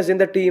engineers in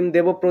the team.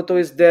 Devo Proto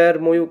is there,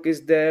 Moyuk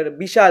is there,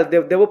 Bishal.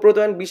 Devo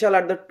Proto and Bishal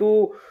are the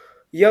two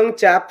young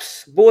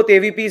chaps, both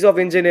AVPs of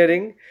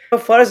engineering. The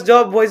first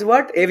job was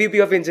what?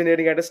 AVP of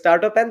engineering at a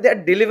startup, and they are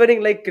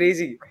delivering like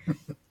crazy.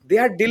 They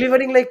are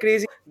delivering like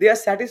crazy. They are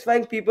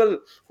satisfying people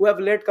who have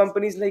led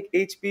companies like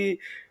HP,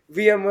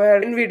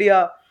 VMware,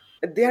 Nvidia.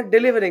 They are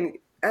delivering,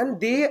 and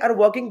they are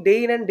working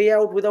day in and day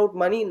out without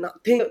money,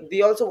 nothing.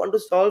 They also want to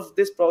solve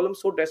this problem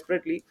so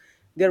desperately.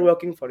 They are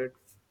working for it,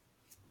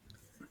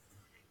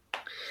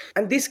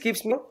 and this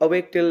keeps me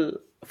awake till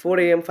 4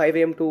 a.m., 5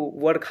 a.m. to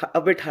work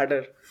a bit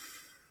harder.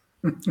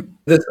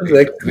 This is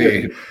Great. excellent.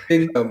 Great. I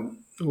think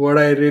what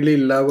I really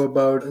love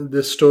about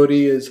this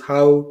story is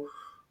how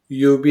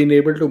you've been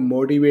able to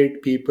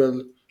motivate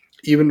people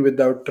even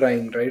without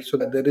trying, right? So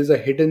there is a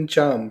hidden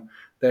charm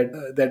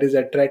that is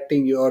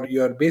attracting you, or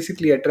you're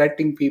basically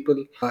attracting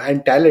people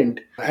and talent,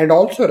 and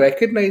also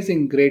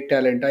recognizing great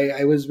talent.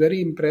 I was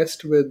very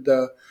impressed with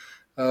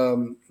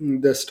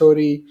the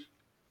story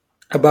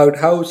about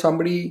how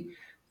somebody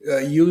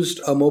used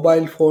a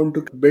mobile phone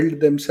to build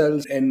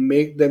themselves and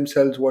make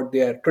themselves what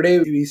they are. Today,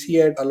 we see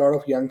a lot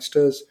of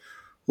youngsters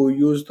who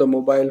use the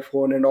mobile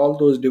phone and all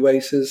those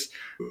devices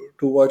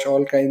to watch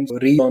all kinds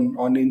of reels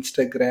on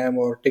Instagram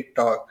or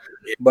TikTok.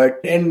 But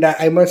and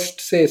I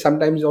must say,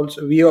 sometimes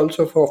also we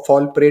also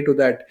fall prey to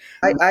that.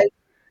 I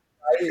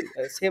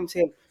same.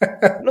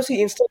 No,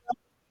 see, Instagram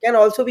can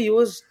also be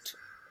used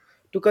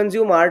to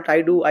consume art.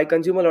 I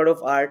consume a lot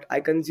of art. I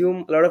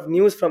consume a lot of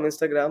news from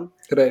Instagram.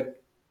 Right.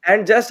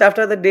 And just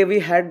after the day we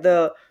had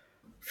the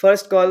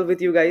first call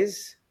with you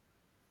guys,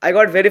 I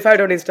got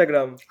verified on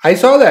Instagram I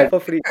saw that. for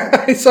free.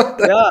 I saw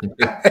that.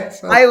 Yeah, I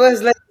saw. I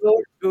was like,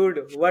 oh,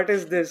 dude, what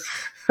is this?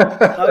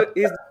 How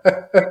is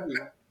this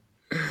real?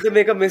 Did they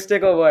make a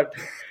mistake or what?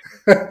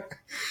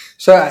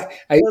 So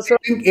I So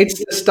think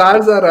it's the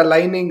stars are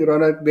aligning,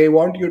 Ronak. They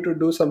want you to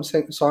do some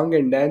song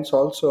and dance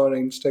also on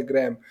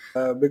Instagram.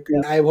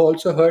 Because yeah, I've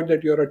also heard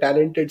that you're a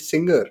talented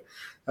singer.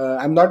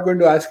 I'm not going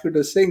to ask you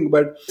to sing,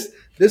 but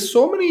there's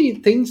so many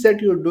things that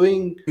you're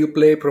doing. You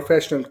play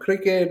professional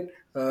cricket.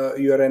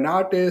 You're an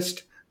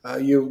artist.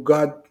 You've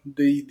got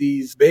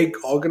these big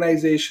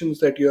organizations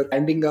that you're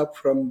standing up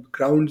from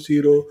ground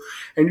zero,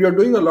 and you're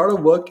doing a lot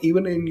of work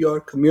even in your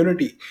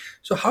community.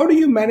 So, how do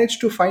you manage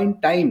to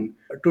find time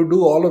to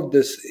do all of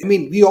this? I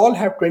mean, we all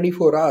have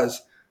 24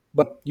 hours,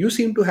 but you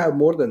seem to have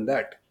more than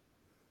that.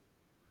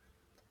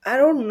 I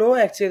don't know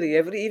actually.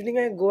 Every evening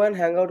I go and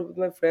hang out with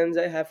my friends.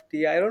 I have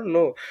tea. I don't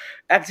know.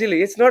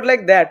 Actually, it's not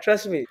like that.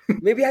 Trust me.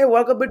 Maybe I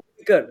work a bit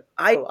quicker.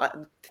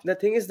 The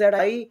thing is that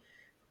I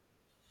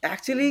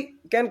actually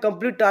can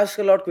complete tasks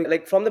a lot quicker.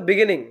 Like from the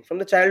beginning, from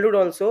the childhood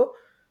also.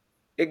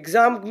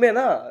 Exam में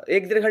ना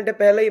 1 1.5 घंटे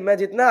पहले ही मैं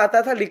जितना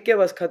आता था लिख के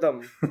बस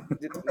खत्म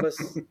बस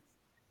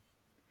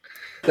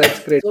That's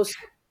great. so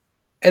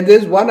And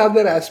there's one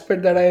other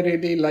aspect that I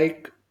really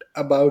like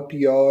about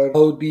your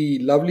how the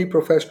lovely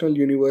professional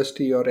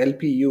university or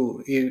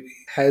LPU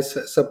has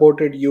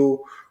supported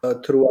you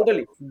throughout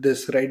totally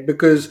this, right?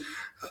 Because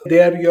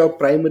they are your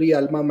primary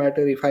alma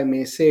mater, if I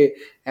may say,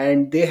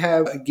 and they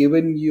have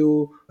given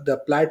you the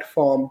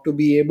platform to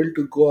be able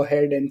to go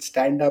ahead and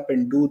stand up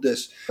and do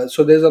this.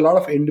 So there's a lot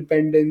of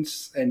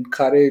independence and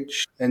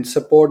courage and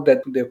support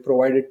that they've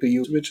provided to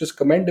you, which is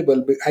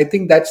commendable. But I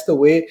think that's the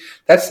way,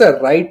 that's the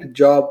right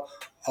job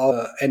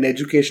of an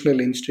educational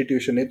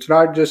institution. It's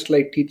not just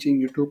like teaching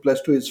you 2 plus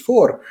 2 is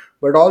 4,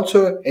 but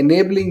also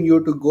enabling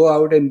you to go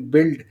out and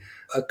build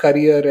a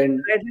career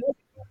and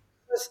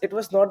it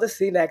was not the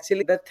scene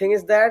actually. The thing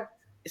is that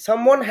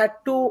someone had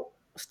to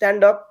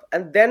stand up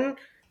and then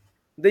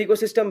the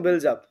ecosystem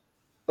builds up.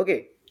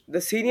 Okay,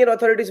 the senior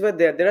authorities were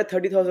there are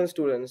 30,000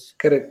 students.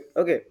 correct.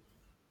 Okay,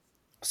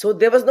 so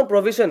there was no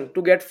provision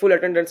to get full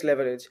attendance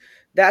leverage.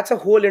 That's a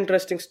whole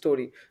interesting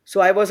story.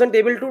 So I wasn't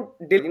able to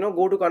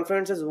go to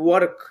conferences,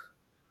 work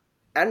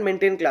and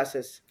maintain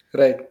classes.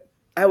 Right.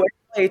 I went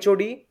to my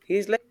HOD.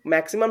 He's like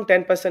maximum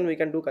 10% we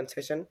can do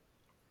concession.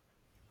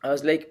 I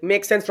was like,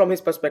 makes sense from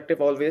his perspective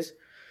always.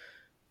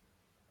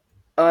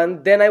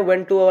 And then I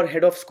went to our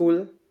head of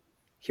school.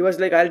 He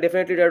was like, I'll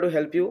definitely try to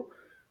help you.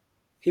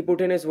 He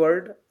put in his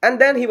word. And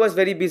then he was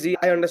very busy.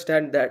 I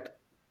understand that.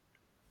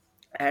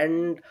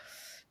 And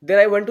then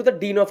I went to the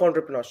dean of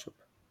entrepreneurship.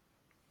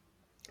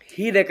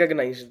 He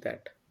recognized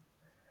that.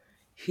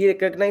 He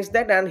recognized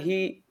that and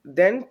he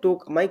then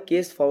took my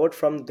case forward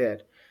from there.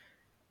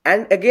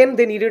 And again,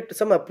 they needed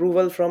some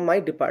approval from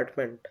my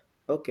department.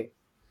 Okay.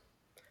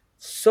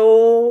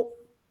 So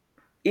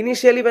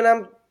initially, when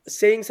I'm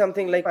saying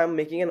something like I'm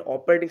making an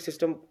operating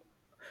system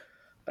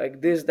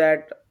like this,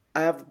 that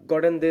I have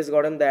gotten this,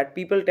 gotten that,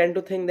 people tend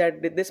to think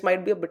that this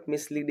might be a bit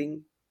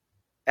misleading,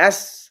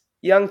 as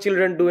young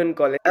children do in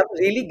college. I'm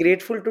really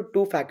grateful to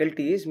two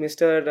faculties,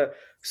 Mr.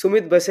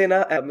 Sumit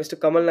Basena and Mr.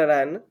 Kamal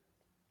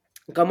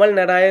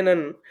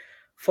Narayanan,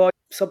 for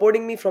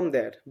supporting me from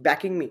there,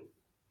 backing me,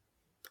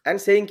 and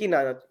saying ki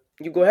Nana,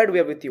 you go ahead, we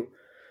are with you.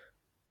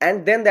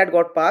 And then that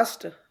got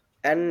passed,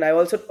 and I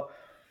also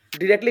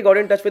directly got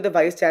in touch with the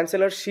vice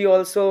chancellor. She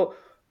also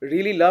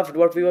really loved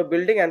what we were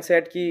building and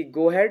said ki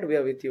go ahead, we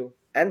are with you.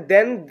 And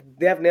then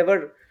they have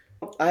never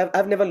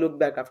I've never looked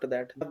back after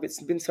that.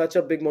 It's been such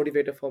a big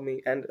motivator for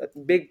me and a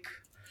big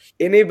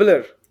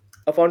enabler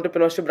of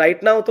entrepreneurship.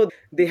 Right now so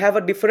they have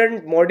a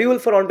different module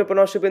for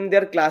entrepreneurship in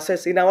their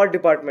classes in our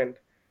department.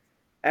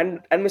 And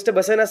Mr.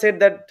 Basana said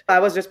that I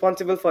was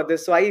responsible for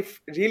this. So I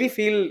really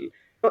feel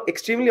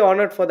extremely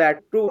honored for that,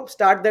 to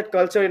start that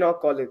culture in our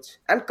college.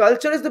 And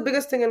culture is the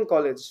biggest thing in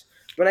college.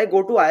 When I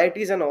go to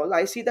IITs and all,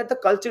 I see that the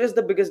culture is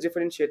the biggest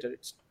differentiator.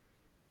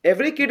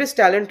 Every kid is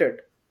talented.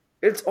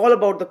 It's all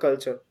about the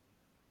culture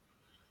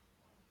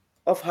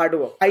of hard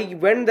work. I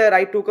went there,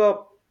 I took a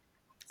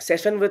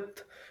session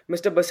with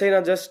Mr.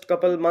 Basena just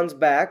couple months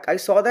back. I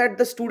saw that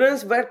the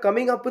students were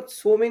coming up with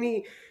so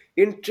many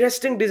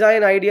interesting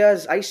design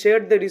ideas. I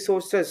shared the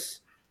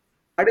resources.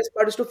 Hardest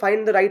part is to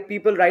find the right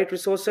people, right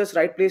resources,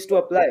 right place to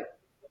apply.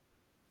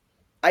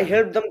 I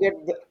helped them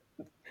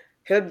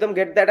help them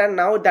get that, and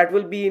now that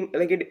will be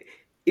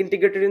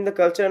integrated in the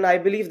culture. And I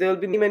believe there will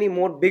be many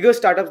more bigger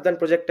startups than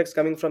Project X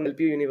coming from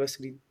LPU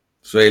University.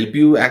 So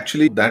LPU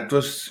actually, that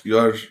was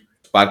your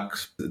spark.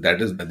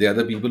 That is the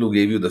other people who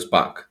gave you the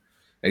spark.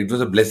 It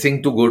was a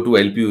blessing to go to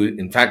LPU.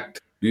 In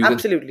fact, Do you even?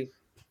 Absolutely,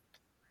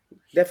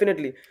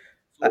 definitely.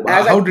 So,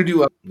 As I how did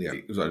you? Yeah,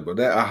 sorry about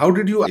that. How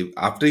did you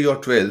after your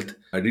 12th?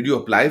 Did you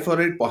apply for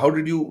it? Or how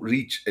did you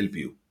reach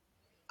LPU?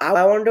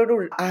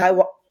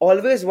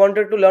 always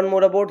wanted to learn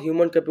more about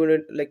human computer,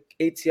 like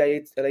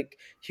HCI, like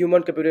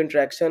human computer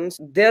interactions.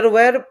 There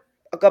were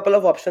a couple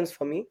of options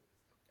for me.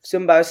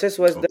 Symbiosis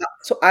was Okay. the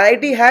so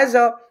IIT has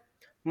a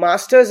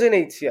master's in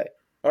HCI,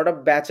 not a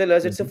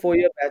bachelor's. It's a Mhm.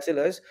 4-year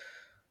bachelor's.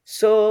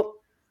 So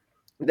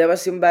there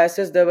was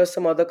Symbiosis, there was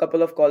some other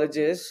couple of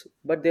colleges,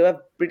 but they were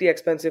pretty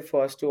expensive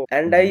for us to.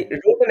 And I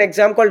Mhm. wrote an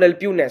exam called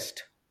LPU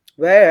Nest,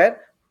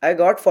 where I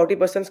got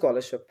 40%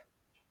 scholarship.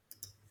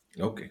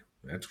 Okay,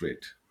 that's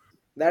great.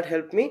 That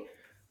helped me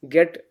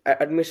get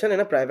admission in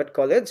a private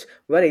college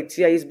where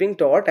HCI is being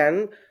taught.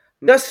 And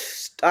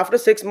just after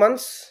 6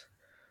 months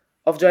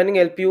of joining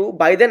LPU,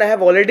 by then I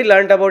have already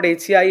learned about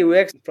HCI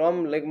UX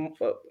from like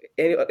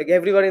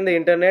everywhere in the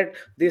internet.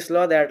 This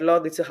law, that law,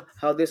 this is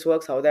how this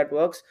works, how that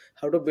works,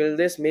 how to build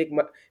this, make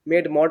mock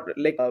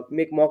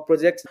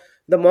projects.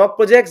 The mock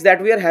projects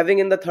that we are having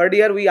in the third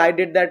year, we I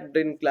did that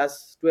in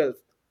class 12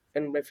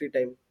 in my free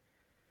time.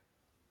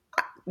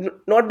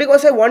 Not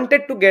because I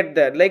wanted to get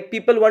there. Like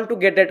people want to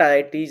get at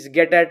IITs,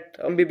 get at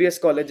MBBS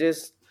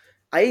colleges.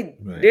 I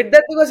Right. did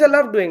that because I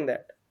love doing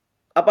that.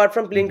 Apart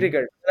from playing Hmm.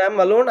 cricket, when I'm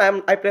alone.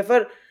 I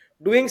prefer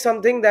doing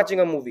something than watching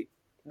a movie.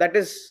 That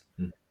is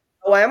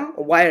how I am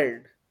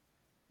wired.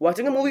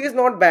 Watching a movie is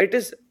not bad. It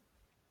is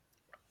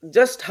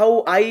just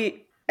how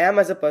I am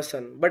as a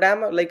person. But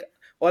I'm like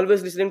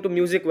always listening to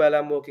music while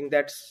I'm working.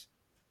 That's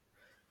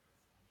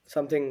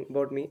something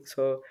about me.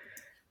 So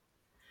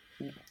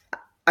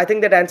I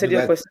think that No, answered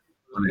your that's question.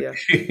 Yeah.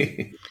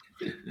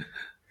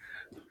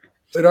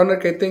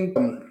 Ronak, I think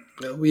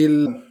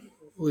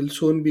we'll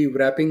soon be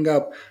wrapping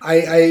up.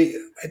 I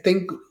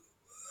think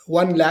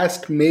one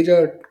last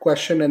major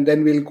question, and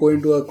then we'll go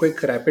into a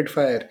quick rapid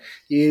fire.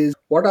 Is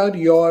what are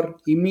your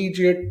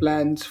immediate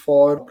plans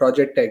for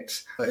Project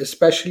X?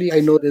 Especially, I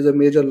know there's a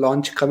major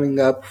launch coming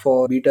up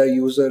for beta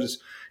users.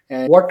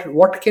 And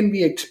what can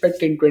we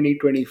expect in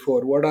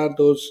 2024? What are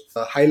those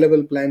high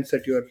level plans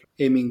that you're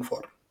aiming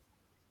for?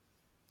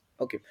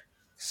 Okay.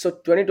 So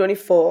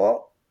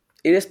 2024,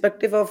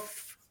 irrespective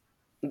of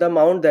the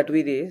amount that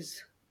we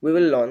raise, we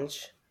will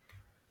launch.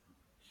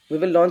 We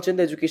will launch in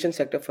the education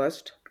sector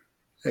first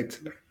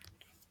Excellent,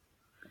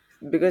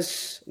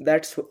 because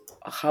that's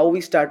how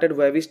we started,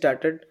 where we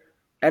started,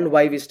 and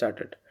why we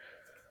started.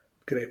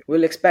 great,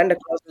 We'll expand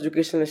across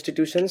educational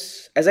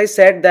institutions. As I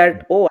said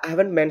that, oh, I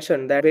haven't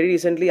mentioned that very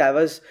recently I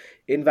was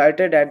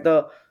invited at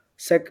the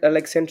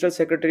central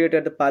secretariat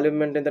at the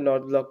parliament in the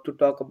North Block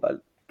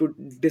to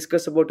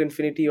discuss about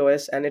Infinity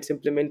OS and its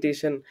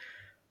implementation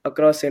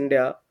across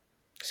India.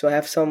 So I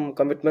have some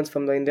commitments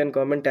from the Indian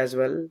government as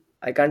well.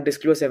 I can't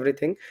disclose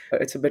everything.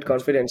 It's a bit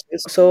confidential.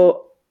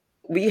 So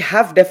we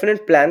have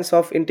definite plans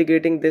of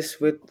integrating this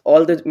with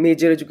all the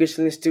major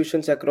educational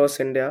institutions across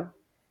India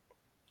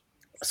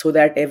so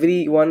that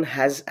everyone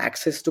has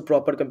access to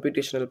proper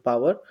computational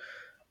power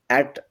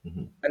at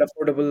Mhm. an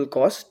affordable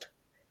cost.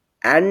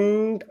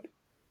 And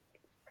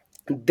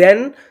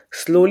then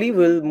slowly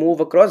we'll move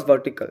across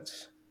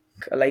verticals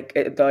like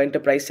the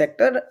enterprise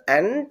sector.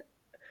 And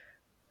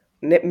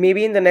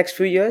maybe in the next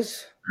few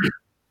years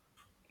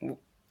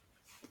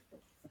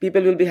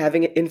people will be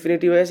having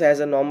Infinity OS as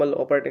a normal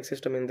operating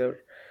system in their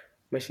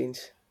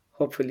machines,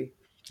 hopefully.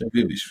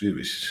 We wish, we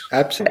wish. And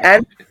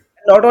absolutely.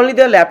 not only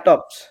their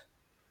laptops,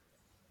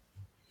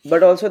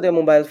 but also their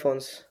mobile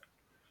phones.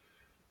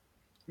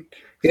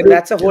 You So know,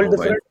 that's a Yeah, whole mobile.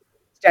 different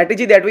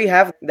strategy that we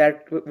have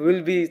that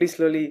will be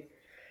slowly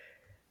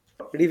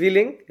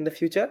revealing in the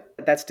future.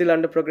 That's still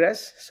under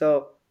progress.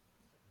 So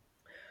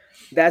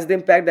that's the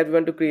impact that we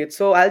want to create.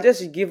 So I'll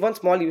just give one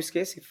small use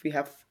case if we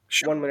have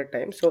sure. 1 minute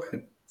time. So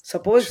Sure.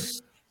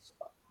 suppose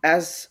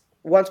as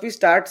once we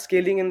start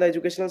scaling in the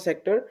educational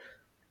sector,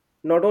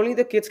 not only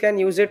the kids can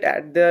use it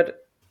at their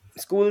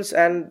schools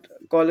and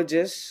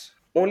colleges.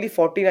 Only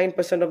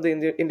 49% of the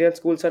Indian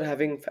schools are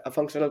having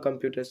functional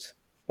computers.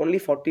 Only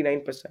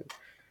 49%.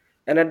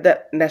 And at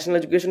the national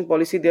education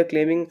policy, they are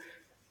claiming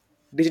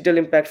digital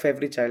impact for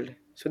every child.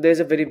 So there's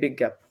a very big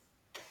gap.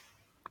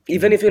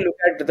 Even Mhm. if you look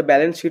at the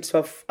balance sheets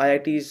of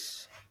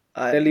IITs,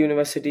 Delhi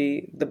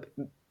University, the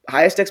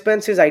highest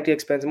expense is IT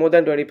expense, more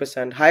than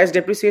 20%. Highest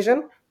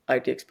depreciation,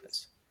 IT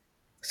expense.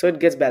 So it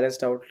gets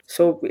balanced out.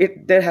 So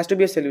there has to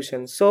be a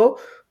solution. So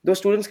those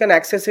students can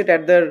access it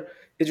at their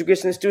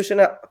education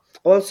institution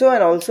also,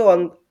 and also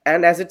on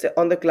and as it's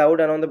on the cloud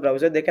and on the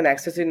browser, they can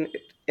access it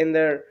in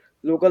their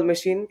local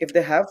machine if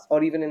they have,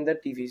 or even in their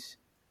TVs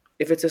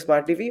if it's a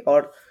smart TV.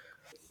 Or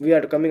we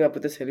are coming up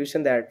with a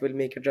solution that will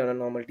make it run on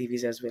normal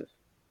TVs as well.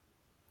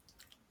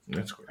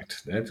 That's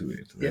great. That's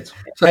great. Yeah. That's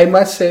So I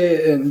must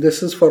say, and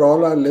this is for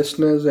all our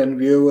listeners and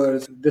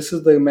viewers, this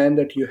is the man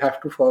that you have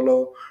to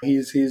follow.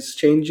 He's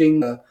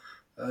changing the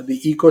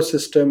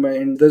ecosystem,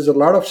 and there's a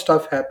lot of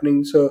stuff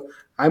happening. So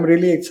I'm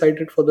really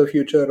excited for the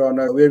future,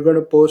 Ronak. We're going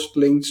to post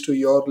links to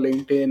your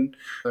LinkedIn,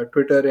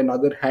 Twitter, and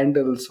other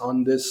handles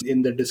on this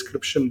in the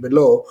description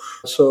below.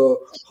 So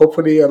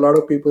hopefully, a lot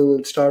of people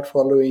will start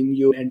following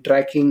you and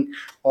tracking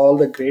all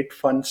the great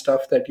fun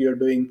stuff that you're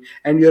doing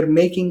and you're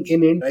making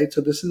in India, right?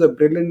 So this is a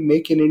brilliant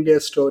make in India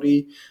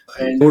story.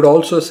 And I would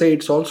also say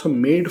it's also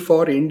made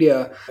for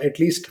India, at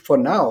least for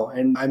now.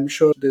 And I'm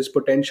sure there's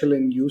potential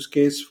in use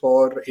case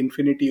for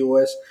Infinity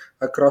OS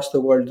across the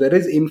world. There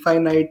is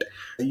infinite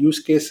use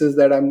cases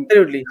that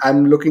Absolutely.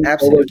 I'm looking forward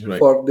Absolutely. Right.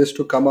 for this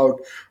to come out.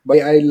 But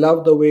I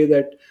love the way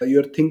that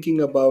you're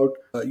thinking about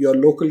your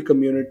local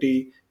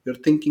community. You're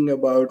thinking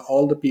about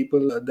all the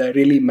people that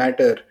really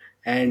matter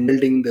and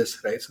building this,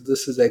 right? So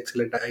this is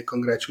excellent. I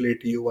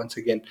congratulate you once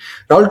again.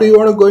 Rahul, do you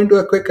want to go into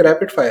a quick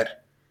rapid fire?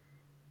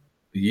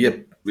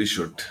 Yep, we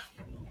should.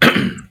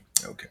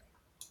 Okay.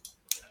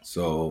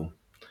 So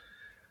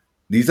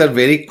these are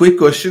very quick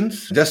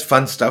questions, just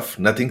fun stuff,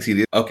 nothing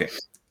serious. Okay.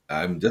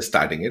 I'm just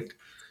starting it.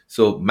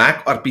 So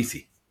Mac or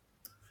PC?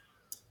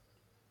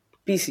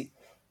 PC.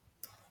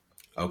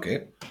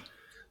 Okay.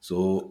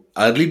 So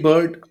early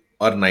bird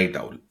or night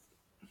owl?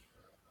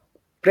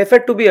 Prefer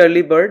to be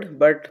early bird,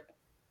 but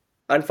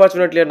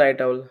unfortunately a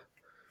night owl.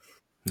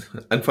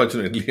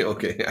 Unfortunately,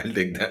 okay, I'll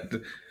take that.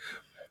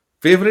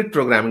 Favorite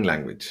programming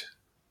language?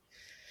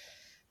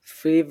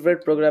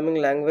 Favorite programming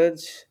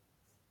language?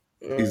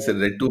 He's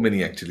Mm, read too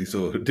many actually,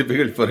 so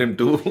difficult for him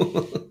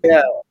to.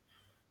 yeah.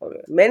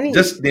 Okay. Many.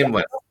 Just name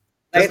one.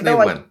 Just Right now,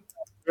 name I one.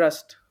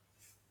 Rust.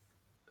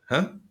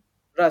 Huh?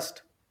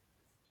 Rust.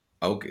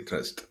 Okay,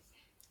 trust.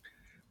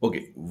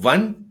 Okay,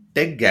 one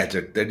tech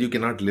gadget that you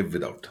cannot live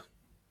without.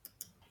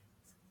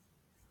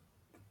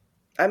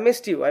 I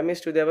missed you. I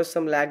missed you. There was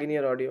some lag in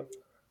your audio.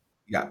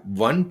 Yeah,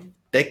 one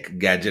tech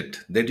gadget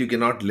that you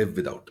cannot live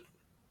without.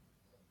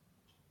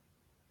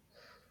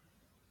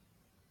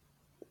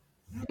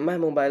 My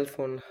mobile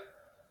phone,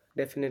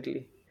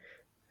 definitely.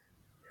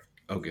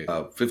 Okay.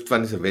 Fifth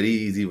one is a very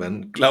easy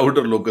one. Cloud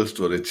or local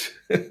storage.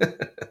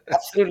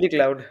 Absolutely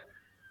cloud.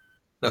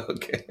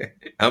 Okay.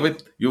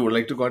 Amit, you would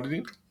like to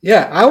continue?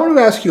 Yeah, I want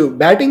to ask you,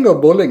 batting or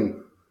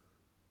bowling?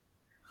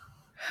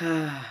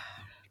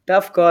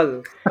 Tough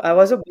call. I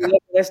was a bowler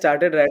when I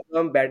started. Right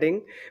now I'm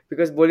batting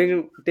because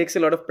bowling takes a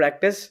lot of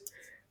practice.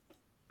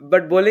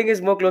 But bowling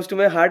is more close to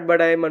my heart.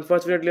 But I am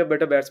unfortunately a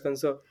better batsman.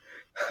 So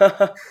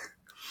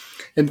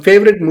And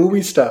favorite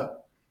movie star?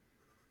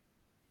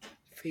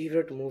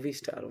 favorite movie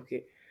star.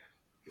 Okay,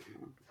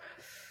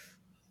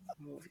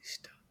 movie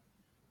star.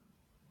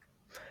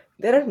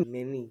 There are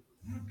many.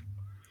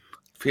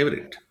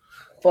 Favorite?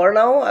 For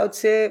now, I would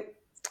say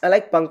I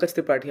like Pankaj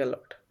Tripathi a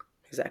lot.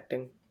 His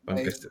acting.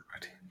 Pankaj Nice.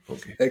 Tripathi.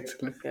 Okay.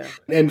 Excellent. Yeah.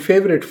 And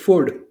favorite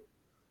food?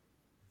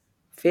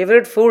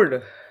 Favorite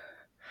food.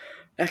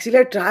 Actually,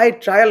 I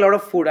try a lot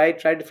of food. I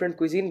try different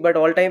cuisine, but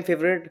all time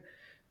favorite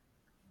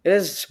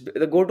is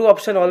the go-to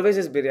option always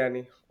is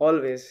biryani.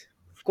 Always.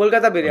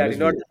 Kolkata biryani, Always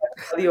not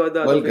be the Hyderabadi or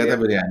the other Kolkata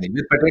biryani. biryani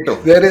with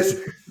potato. There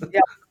is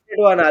Yeah,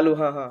 potato and aloo.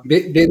 Ha.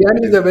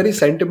 Biryani is a very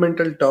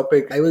sentimental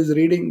topic. I was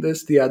reading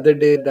this the other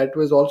day. That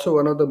was also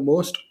one of the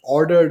most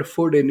ordered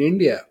food in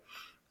India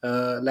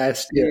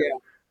last year.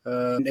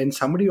 Yeah. And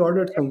somebody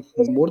ordered some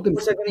Just more than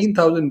 4 seconds.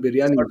 15,000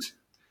 biryanis.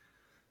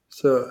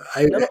 So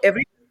I No, no.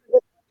 Every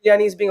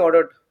biryani is being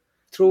ordered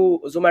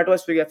through Zomato or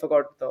Swiggy. I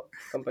forgot the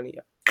company.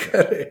 Yeah.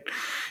 correct.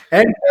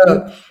 And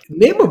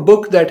name a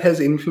book that has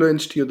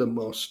influenced you the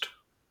most.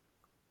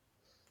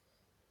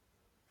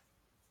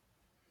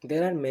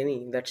 There are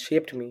many that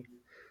shaped me.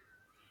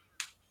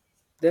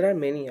 There are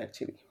many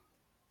actually.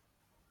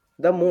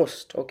 The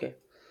most. Okay.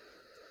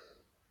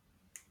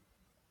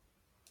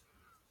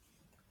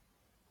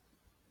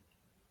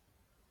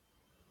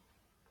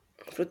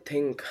 To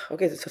think.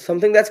 Okay, so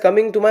something that's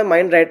coming to my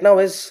mind right now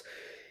is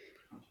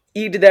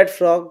Eat That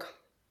Frog.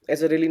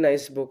 It's a really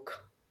nice book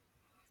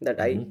that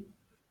I Mhm.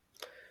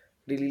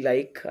 really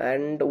like.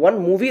 And one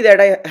movie that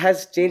I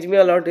has changed me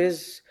a lot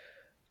is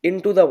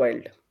Into the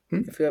Wild.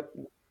 Hmm? If you have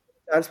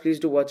chance, please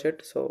do watch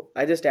it. So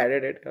I just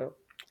added it. Yeah.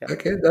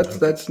 Okay, Okay.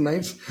 that's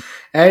nice.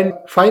 And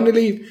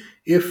finally,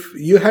 if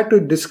you had to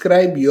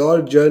describe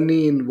your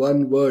journey in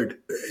one word,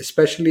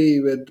 especially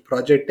with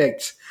Project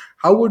X,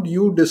 how would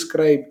you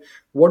describe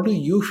what do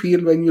you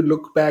feel when you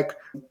look back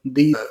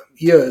these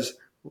years?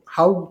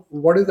 How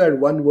what is that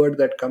one word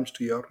that comes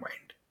to your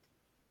mind?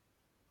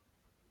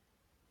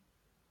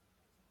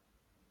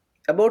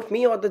 About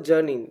me or the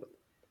journey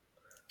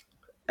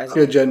as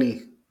Your in.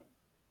 journey.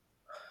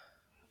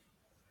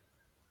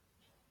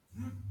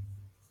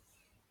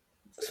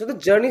 So the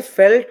journey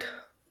felt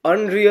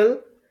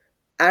unreal,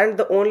 and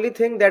the only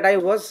thing that I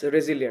was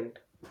resilient.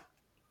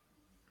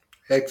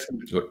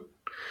 Excellent. Good.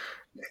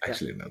 Yeah.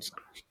 Excellent answer.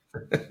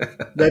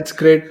 That's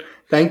great.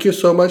 Thank you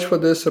so much for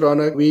this,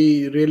 Ronak.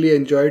 We really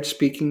enjoyed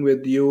speaking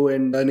with you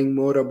and learning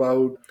more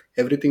about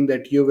everything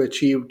that you've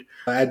achieved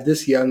at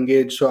this young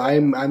age. So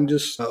I'm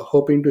just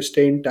hoping to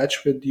stay in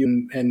touch with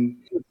you and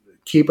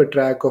keep a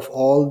track of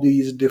all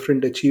these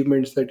different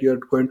achievements that you're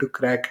going to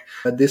crack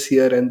this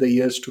year and the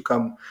years to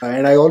come.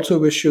 And I also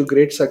wish you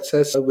great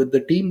success with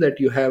the team that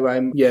you have.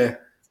 Yeah.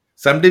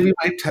 Someday we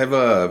might have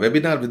a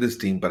webinar with his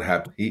team,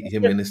 perhaps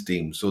him and his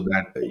team, so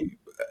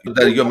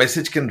that your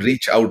message can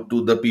reach out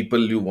to the people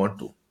you want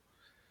to.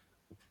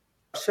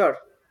 Sure.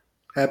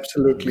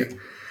 Absolutely. Yeah,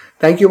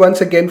 Thank you once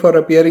again for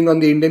appearing on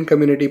the Indian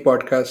Community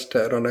Podcast,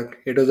 Ronak.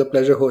 It was a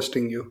pleasure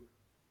hosting you.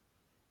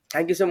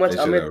 Thank you so much,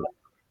 Amit. pleasure.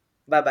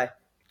 Bye bye.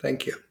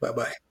 Thank you. Bye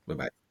bye. Bye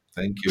bye.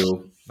 Thank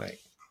you. Bye.